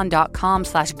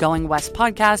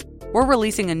patreon.com/goingwestpodcast. We're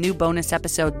releasing a new bonus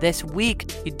episode this week.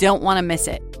 You don't want to miss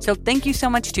it. So thank you so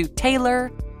much to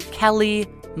Taylor, Kelly,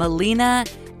 Melina,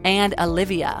 and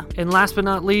Olivia. And last but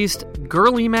not least,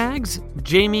 Girly Mags,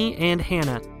 Jamie, and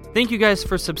Hannah. Thank you guys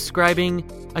for subscribing.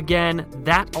 Again,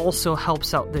 that also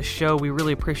helps out this show. We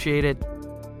really appreciate it.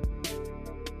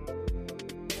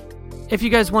 If you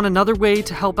guys want another way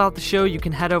to help out the show, you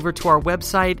can head over to our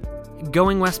website,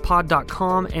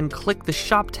 goingwestpod.com, and click the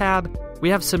shop tab. We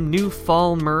have some new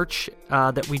fall merch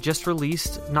that we just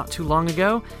released not too long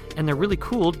ago, and they're really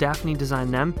cool. Daphne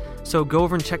designed them, so go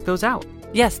over and check those out.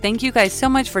 Yes, thank you guys so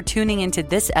much for tuning into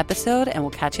this episode, and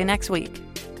we'll catch you next week.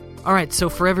 All right, so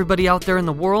for everybody out there in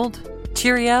the world,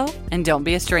 cheerio, and don't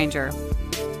be a stranger.